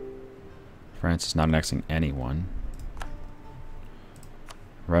 France is not annexing anyone.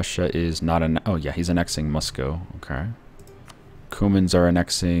 Russia is not oh yeah, he's annexing Moscow. Okay. Cumans are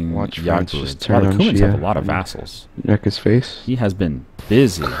annexing Watch France just Yagud. turn on Cumans have a Shia lot of and vassals. Neck his face. He has been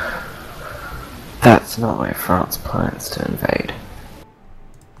busy. That's not where France plans to invade.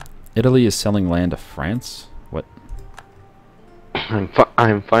 Italy is selling land to France? What?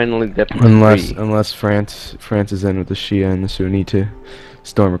 I'm finally debt Unless free. France is in with the Shia and the Sunni to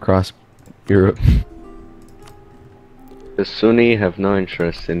storm across Europe. The Sunni have no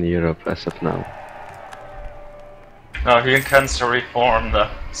interest in Europe as of now. No, he intends to reform the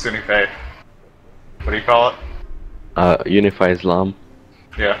Sunni faith. What do you call it? Unify Islam.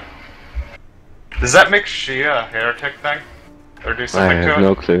 Yeah. Does that make Shia a heretic thing? Or do I something to have it?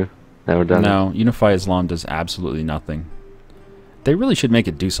 no clue. Never done it. No, Unify Islam does absolutely nothing. They really should make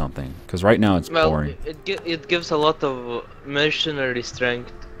it do something, because right now it's boring. It gives a lot of missionary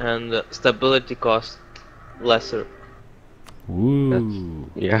strength and stability cost lesser. Ooh.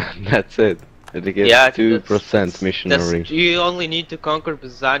 That's it. It gives Yeah, 2% missionary. You only need to conquer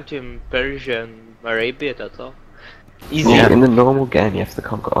Byzantium, Persia, and Arabia, that's all. Easy. Yeah, in the normal game you have to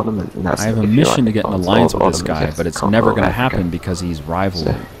conquer Ottoman, and that's I have a if you mission like to get an advance alliance all with this Ottomans, you guy, have but to it's conquer never all going to Africa. happen because he's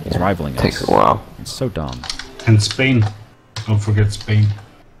rivaling. He's rivaling us. Takes a while. It's so dumb. And Spain. Don't forget Spain.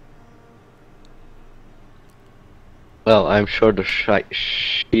 Well, I'm sure the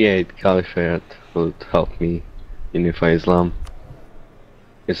Shiite Caliphate will help me unify Islam.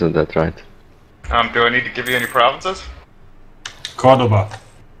 Isn't that right? Do I need to give you any provinces? Cordoba.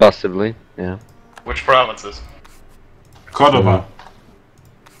 Possibly, yeah. Which provinces? Cordoba.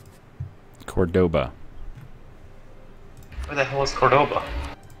 Cordoba. Where the hell is Cordoba?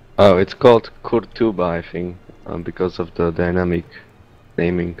 Oh, it's called Kurtuba, I think, because of the dynamic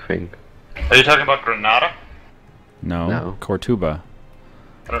naming thing. Are you talking about Granada? No, Cortuba.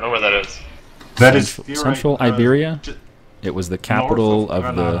 I don't know where that is. That is Central Iberia. It was the capital of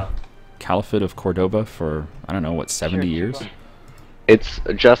of the Caliphate of Cordoba for, I don't know, what, 70 years? It's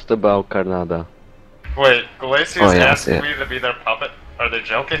just above Granada. Wait, Galatians Oh, yeah, asked I see it. me to be their puppet? Are they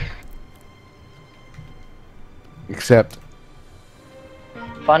joking? Except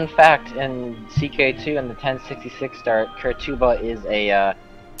Fun fact, in CK2 and the 1066 start, Kurtuba is a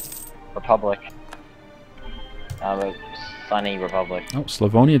republic. A sunny republic. Oh,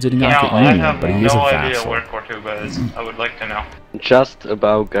 Slavonia did not No, get I union, have but he is a no idea vassal. where Cordoba is. I would like to know. Just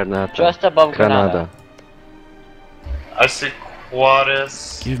above Granada. Just above Granada. I see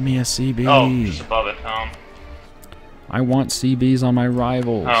Quadis. Give me a CB. Oh, just above it. I want CBs on my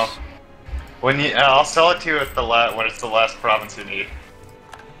rivals. Oh. When you, I'll sell it to you at the when it's the last province you need.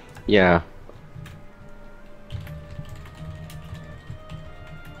 Yeah.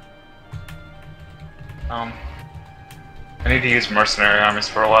 I need to use mercenary armies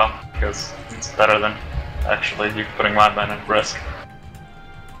for a while because it's better than actually you putting my men at risk.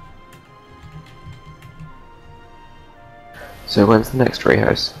 So when's the next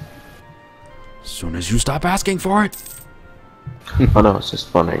rehouse? As soon as you stop asking for it. Oh no, it's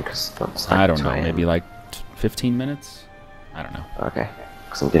just wondering because that's like I don't know, 2 a.m. maybe like 15 minutes? I don't know. Okay,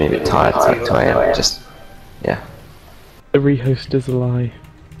 because I'm getting a bit tired. It's like 2 a.m. Just yeah. The rehost is a lie.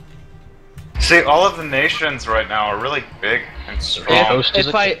 See, all of the nations right now are really big and strong.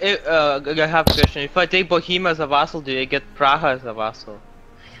 If I have a question. If I take Bohemia as a vassal, do I get Praha as a vassal?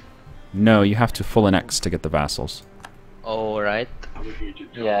 No, you have to full annex to get the vassals. Oh, right.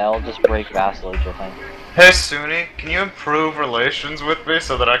 Yeah, I'll just break vassalage, I think. Hey Sunni, can you improve relations with me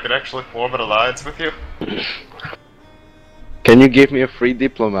so that I could actually form an alliance with you? Can you give me a free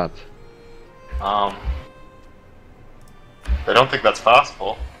diplomat? I don't think that's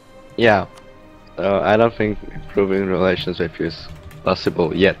possible. Yeah. I don't think improving relations with you is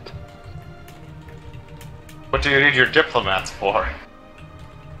possible yet. What do you need your diplomats for?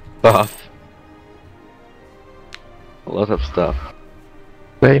 Stuff. A lot of stuff.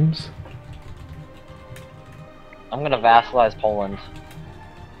 James? I'm gonna vassalize Poland.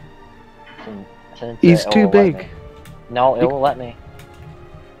 Since He's it too won't let big. me. No, it will let me.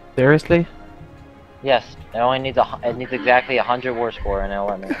 Seriously? Yes, it only needs it needs exactly 100 war score and it'll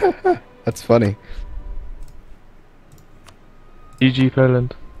let me. That's funny. GG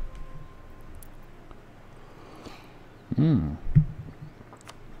Poland. Hmm.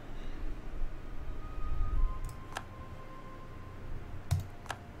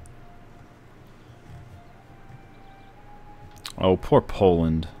 Oh, poor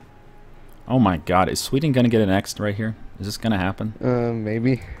Poland. Oh my god, is Sweden gonna get an X right here? Is this gonna happen?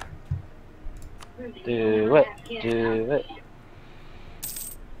 Maybe. Do it, do it.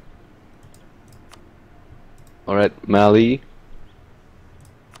 Alright, Mali.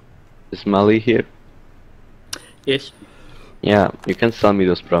 Is Mali here? Yes. Yeah, you can sell me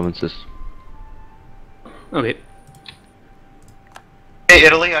those provinces. Okay. Hey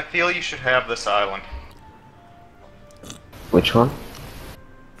Italy, I feel you should have this island. Which one?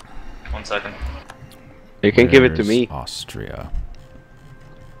 1 second. You can give it to There's me. Austria.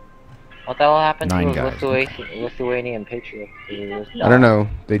 What the hell happened 9 to guys. Lithuanian patriots? I don't know.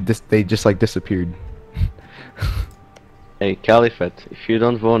 They just like disappeared. Hey, Caliphate, if you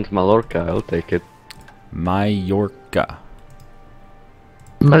don't want Mallorca, I'll take it. Mallorca.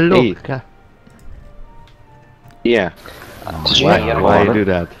 Mallorca. Yeah. Why you do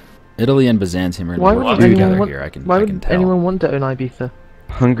that? Italy and Byzantium are Why gonna would work together anyone want, here. I can why would tell. anyone want to own Ibiza?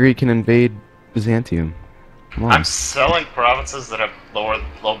 Hungary can invade Byzantium. Come on. I'm selling provinces that have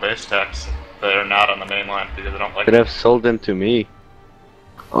low base tax that are not on the mainland because I don't like Could have sold them to me.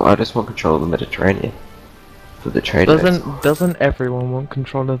 Oh, I just want control of the Mediterranean. For the trade routes. Doesn't everyone want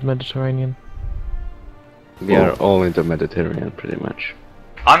control of the Mediterranean? We are all in the Mediterranean, pretty much.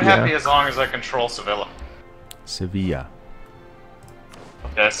 I'm happy as long as I control Sevilla. Sevilla.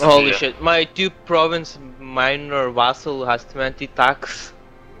 Okay, Sevilla. Holy shit, my 2 province minor vassal has 20 tax.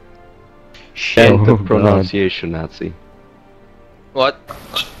 Shit, the God. pronunciation, Nazi. What?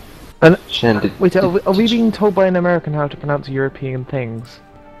 And, Shen, wait, are we being told by an American how to pronounce European things?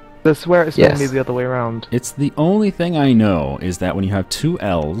 I swear it's Yes. normally the other way around. It's the only thing I know is that when you have 2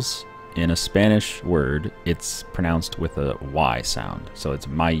 L's in a Spanish word, it's pronounced with a Y sound. So it's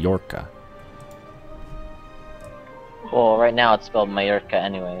Mallorca. Well, right now it's spelled Mallorca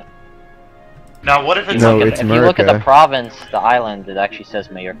anyway. Now, what if it's No, like it's If you look at the America. province, the island, it actually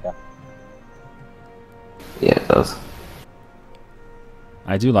says Mallorca. yeah, it does.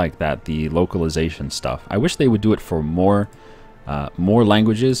 I do like that, the localization stuff. I wish they would do it for more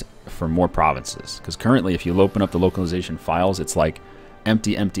languages for more provinces. Because currently, if you open up the localization files, it's like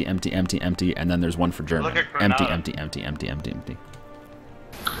empty, empty, empty, empty, empty, and then there's one for German. Look at Empty, Grenada. empty, empty, empty, empty, empty.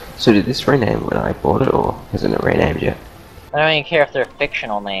 So did this rename when I bought it, or hasn't it renamed yet? I don't even care if they're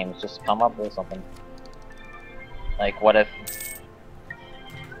fictional names, just come up with something. Like, what if...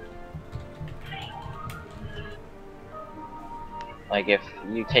 Like, if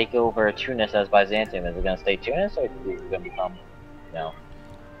you take over Tunis as Byzantium, is it gonna stay Tunis, or is it gonna become, you know...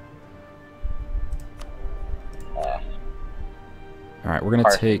 Alright, we're gonna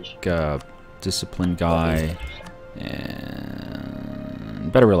Carthage. take Discipline Guy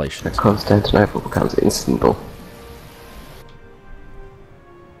and Better Relations. Constantinople becomes Istanbul.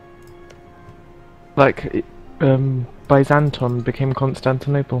 like Byzantium became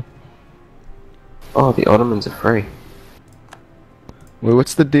Constantinople. Oh, the Ottomans are free. Wait,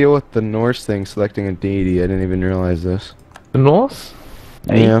 what's the deal with the Norse thing selecting a deity? I didn't even realize this. The Norse?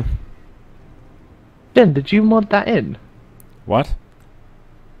 Yeah. Jen, did you mod that in? What?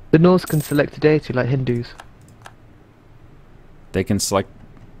 The Norse can select a deity like Hindus. They can select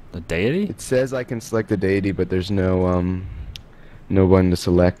the deity? It says I can select a deity, but there's no no one to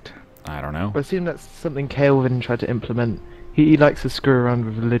select. I don't know. I assume that's something Calvin tried to implement. He likes to screw around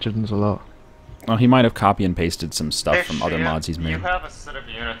with religions a lot. Well, he might have copy and pasted some stuff Hey, from other Shia, mods he's made. You have a set of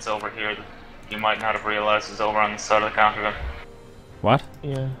units over here that you might not have realized is over on the side of the counter there. What?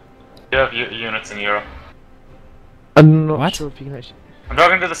 Yeah. You have units in Europe. I'm not What? sure if you can actually... I'm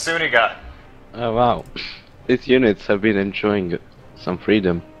talking to the Sunni guy. Oh wow. These units have been enjoying some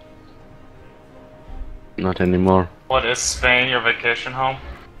freedom. Not anymore. What, is Spain your vacation home?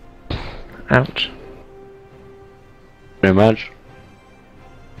 Ouch. Pretty much.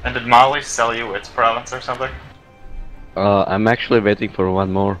 And did Mali sell you its province or something? I'm actually waiting for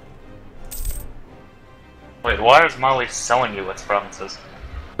one more. Wait, why is Mali selling you its provinces?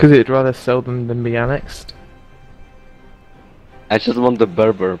 Because it'd rather sell them than be annexed. I just want the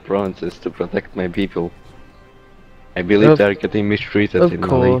Berber provinces to protect my people. I believe they're getting mistreated Of in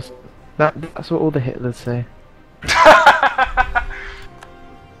course. That's what all the Hitlers say.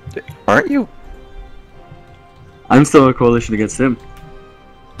 Aren't you? I'm still a coalition against him.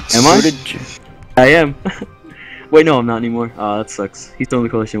 Am So I? did you- I am. Wait, no, I'm not anymore. Oh, that sucks. He's still in the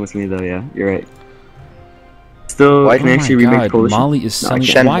coalition with me, though. Yeah, you're right. Still, Why- can Oh I my actually remake the God, coalition? Mali is selling.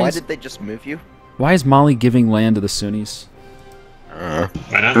 Shen, why why is, did they just move you? why is Mali giving land to the Sunnis? I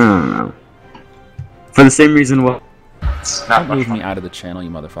don't know. For the same reason why. It's not Don't much move fun. me out of the channel, you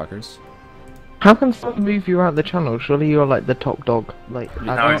motherfuckers. How can someone move you out the channel? Surely you're like the top dog. Like,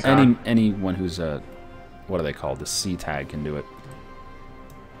 No, admin. he's not. Anyone who's what are they called? The C tag can do it.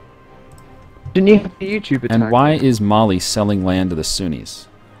 Didn't you have the YouTube attack? And why is Mali selling land to the Sunnis?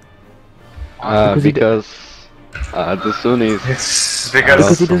 Because the Sunnis. It's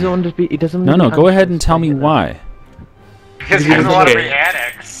Because he doesn't want to be. He doesn't. No, want to no, be go ahead and annexed tell me either. why. Because he doesn't want to be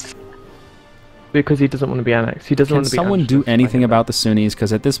annexed. Because he doesn't want to be annexed. He doesn't Can want to be. someone do annexed by anything him. about the Sunnis?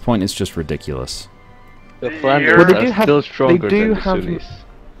 Because at this point, it's just ridiculous. The Flanders Well, they are do have. still They stronger do than the have. Sunnis.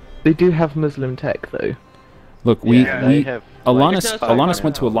 They do have Muslim tech though. Look, They have, Alanis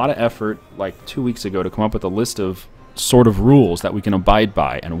went to a lot of effort, like 2 weeks ago, to come up with a list of sort of rules that we can abide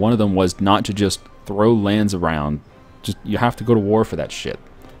by, and one of them was not to just throw lands around. Just you have to go to war for that shit.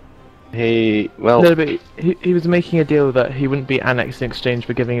 well, No, but he was making a deal that he wouldn't be annexed in exchange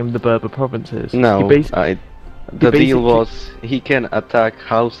for giving him the Berber provinces. no, He the deal basically- was he can attack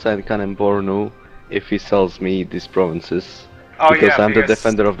Hausa and Borno if he sells me these provinces. Oh, because yeah, I'm the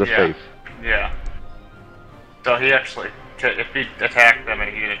defender of the yeah, faith. Yeah. So he actually, if he attacked them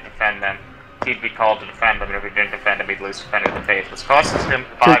and he didn't defend them, he'd be called to defend them, and if he didn't defend them, he'd lose defender of the faith, which costs him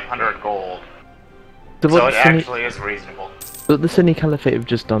 500 gold. So what it the Sunni- actually is reasonable. What the Sunni Caliphate have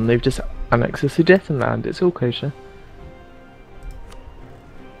just done, they've just annexed the Sudetenland. It's all kosher.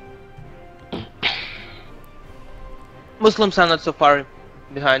 Muslims are not so far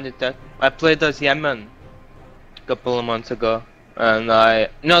behind in tech. I played as Yemen a couple of months ago, and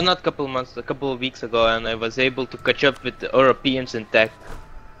not a couple of months, a couple of weeks ago, and I was able to catch up with the Europeans in tech.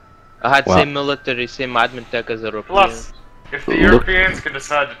 I had same military, same admin tech as Europeans. Plus, if the Europeans can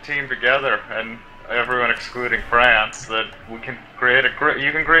decide to team together, and everyone excluding France, that we can create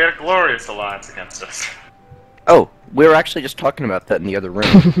you can create a glorious alliance against us. Oh, we were actually just talking about that in the other room.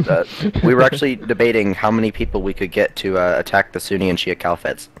 We were actually debating how many people we could get to attack the Sunni and Shia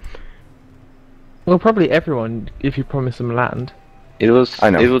caliphates. Well, probably everyone, if you promise them land. It was.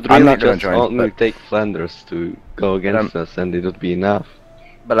 I know. It would I'm really not gonna just join, only but- take Flanders to go against us, and it would be enough.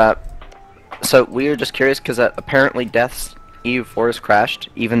 But so we were just curious because apparently Death's EU4 has crashed,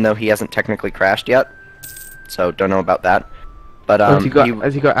 even though he hasn't technically crashed yet. So don't know about that. But has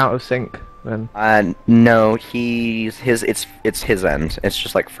he got out of sync then? No, it's his end. It's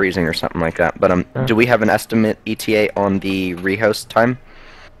just like freezing or something like that. But do we have an estimate ETA on the rehost time?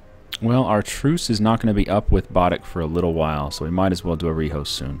 Well, our truce is not going to be up with Boddick for a little while, so we might as well do a rehost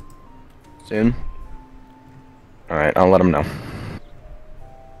soon. Soon? Alright, I'll let him know.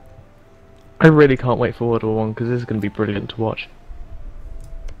 I really can't wait for World War 1 because this is going to be brilliant to watch.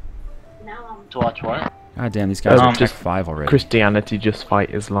 To watch what? God damn, these guys are just 5 already. Christianity just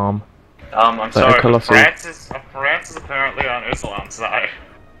fight Islam. I'm Like a sorry, but colossal- France is apparently on Islam's side.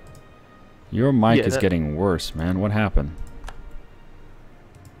 Your mic Yeah, is that- getting worse, man. What happened?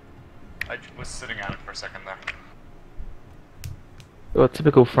 I was sitting on it for a second there. Well,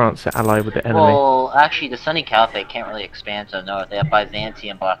 typical France to ally with the enemy. Well, actually, the Sunni Caliphate can't really expand to the north. They have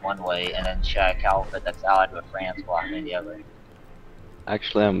Byzantium block one way, and then Shah Caliphate that's allied with France blocking the other.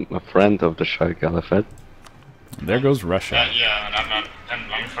 Actually, I'm a friend of the Shah Caliphate. There goes Russia. Yeah, and I'm not.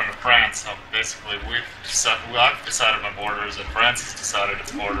 I'm from France, so basically I've decided my borders, and France has decided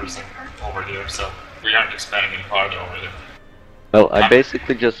its borders over here, so we aren't expanding any farther over there. Well, I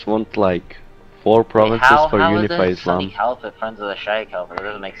basically just want like 4 provinces for Unify How Islam. is the Sunni Caliphate friends of the Shia Caliphate? It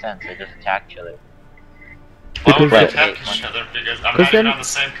doesn't make sense. They just attack each other. Why would we Because attack each other? Because I'm not even on the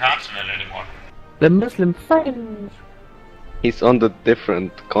same continent anymore. They're Muslim friends. He's on the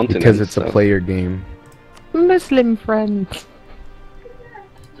different continent. Because it's a player game. Muslim friends.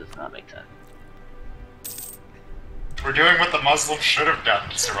 This does not make sense. We're doing what the Muslims should have done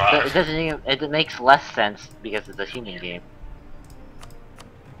to survive. It doesn't even. It makes less sense because it's a human game.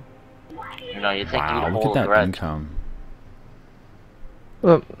 You know, you think Wow, you'd look hold at that grudge. income.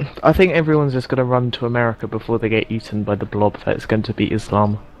 Well, I think everyone's just gonna run to America before they get eaten by the blob that's going to be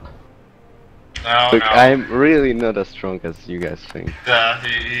Islam. No, Look, no. I'm really not as strong as you guys think. Yeah,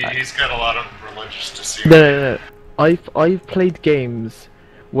 he's got a lot of religious disunity. No. I've played games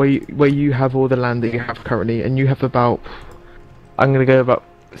where you have all the land that you have currently, and you have about, I'm gonna go about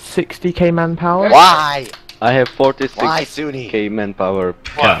 60k manpower. Why? I have 46k Why, Sunni? manpower.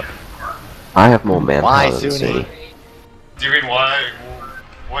 What? I have more manpower Why, than Sunni? Sunni. Do you mean why?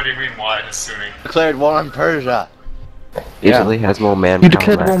 What do you mean why is Sunni? Declared war on Persia. Italy has more manpower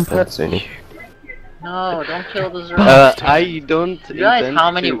declared war on than Sunni. No, don't kill the Zoroastrians. I don't You realize intend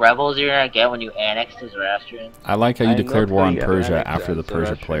how many to... rebels you're gonna get when you annex the Zoroastrians? I like how you I'm declared not war on going to Persia annex after the the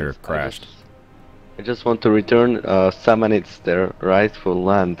Persia player Zoroastrians. crashed. I just want to return Samanids their rightful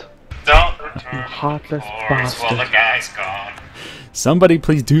land. Don't return Heartless wars while the guy's gone. Somebody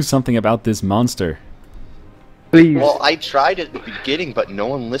please do something about this monster. Please, Well, I tried at the beginning, but no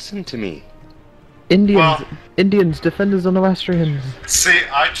one listened to me. Indians, defend the Zoroastrians. See,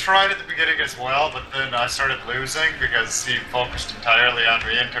 I tried at the beginning as well, but then I started losing because he focused entirely on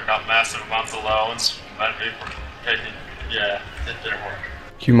me and took out massive amounts of loans to prevent me from taking. Yeah, it didn't work.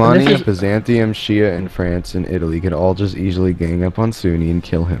 Humani, Byzantium, Shia, and France and Italy could all just easily gang up on Sunni and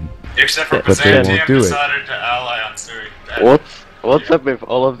kill him. Except for But they won't Byzantium do it. decided to ally on Sunni. What's up with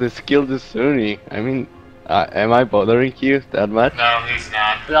all of this kill the Sunni? I mean, am I bothering you that much? No, he's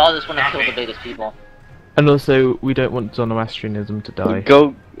not. We all just want to Not kill me. the biggest people. And also, we don't want Zoroastrianism to die.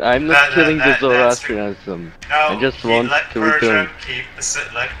 Go! I'm not killing the that's the- Zoroastrianism. No, I just want let to Persia return.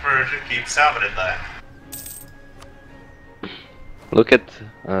 let Persia keep Samanid there. Look at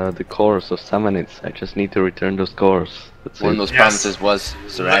the cores of Samanids. I just need to return those cores. That's One of it. those Yes. provinces was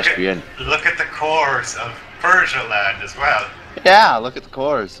Zoroastrian. Look at the cores of Persia land as well. Yeah, look at the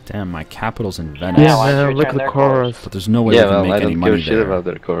cores. Damn, my capital's in Venice. Yeah, why don't man, you look at return the their chorus. But there's no way Yeah, we can well, make I any don't give a money shit there. about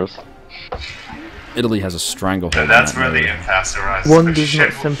their cores. Italy has a stranglehold on And that's that where the node. impasse arises. One The does not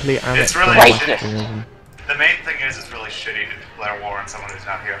shit- simply annex It's really Zoroastrianism. The main thing is it's really shitty to declare war on someone who's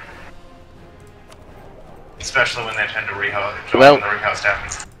not here. Especially when they tend to rehost Well- when the rehost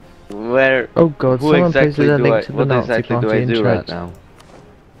happens. Where? Oh god, Who someone exactly posted a do link I? to the What Nazi exactly do party I in do right chat. now?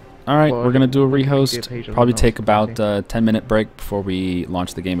 Alright, Well, we're gonna do a Wikipedia rehost. page on Probably the take Nazi about party. a 10-minute break before we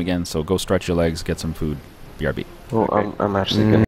launch the game again, so go stretch your legs, get some food. BRB. Well, I'm actually gonna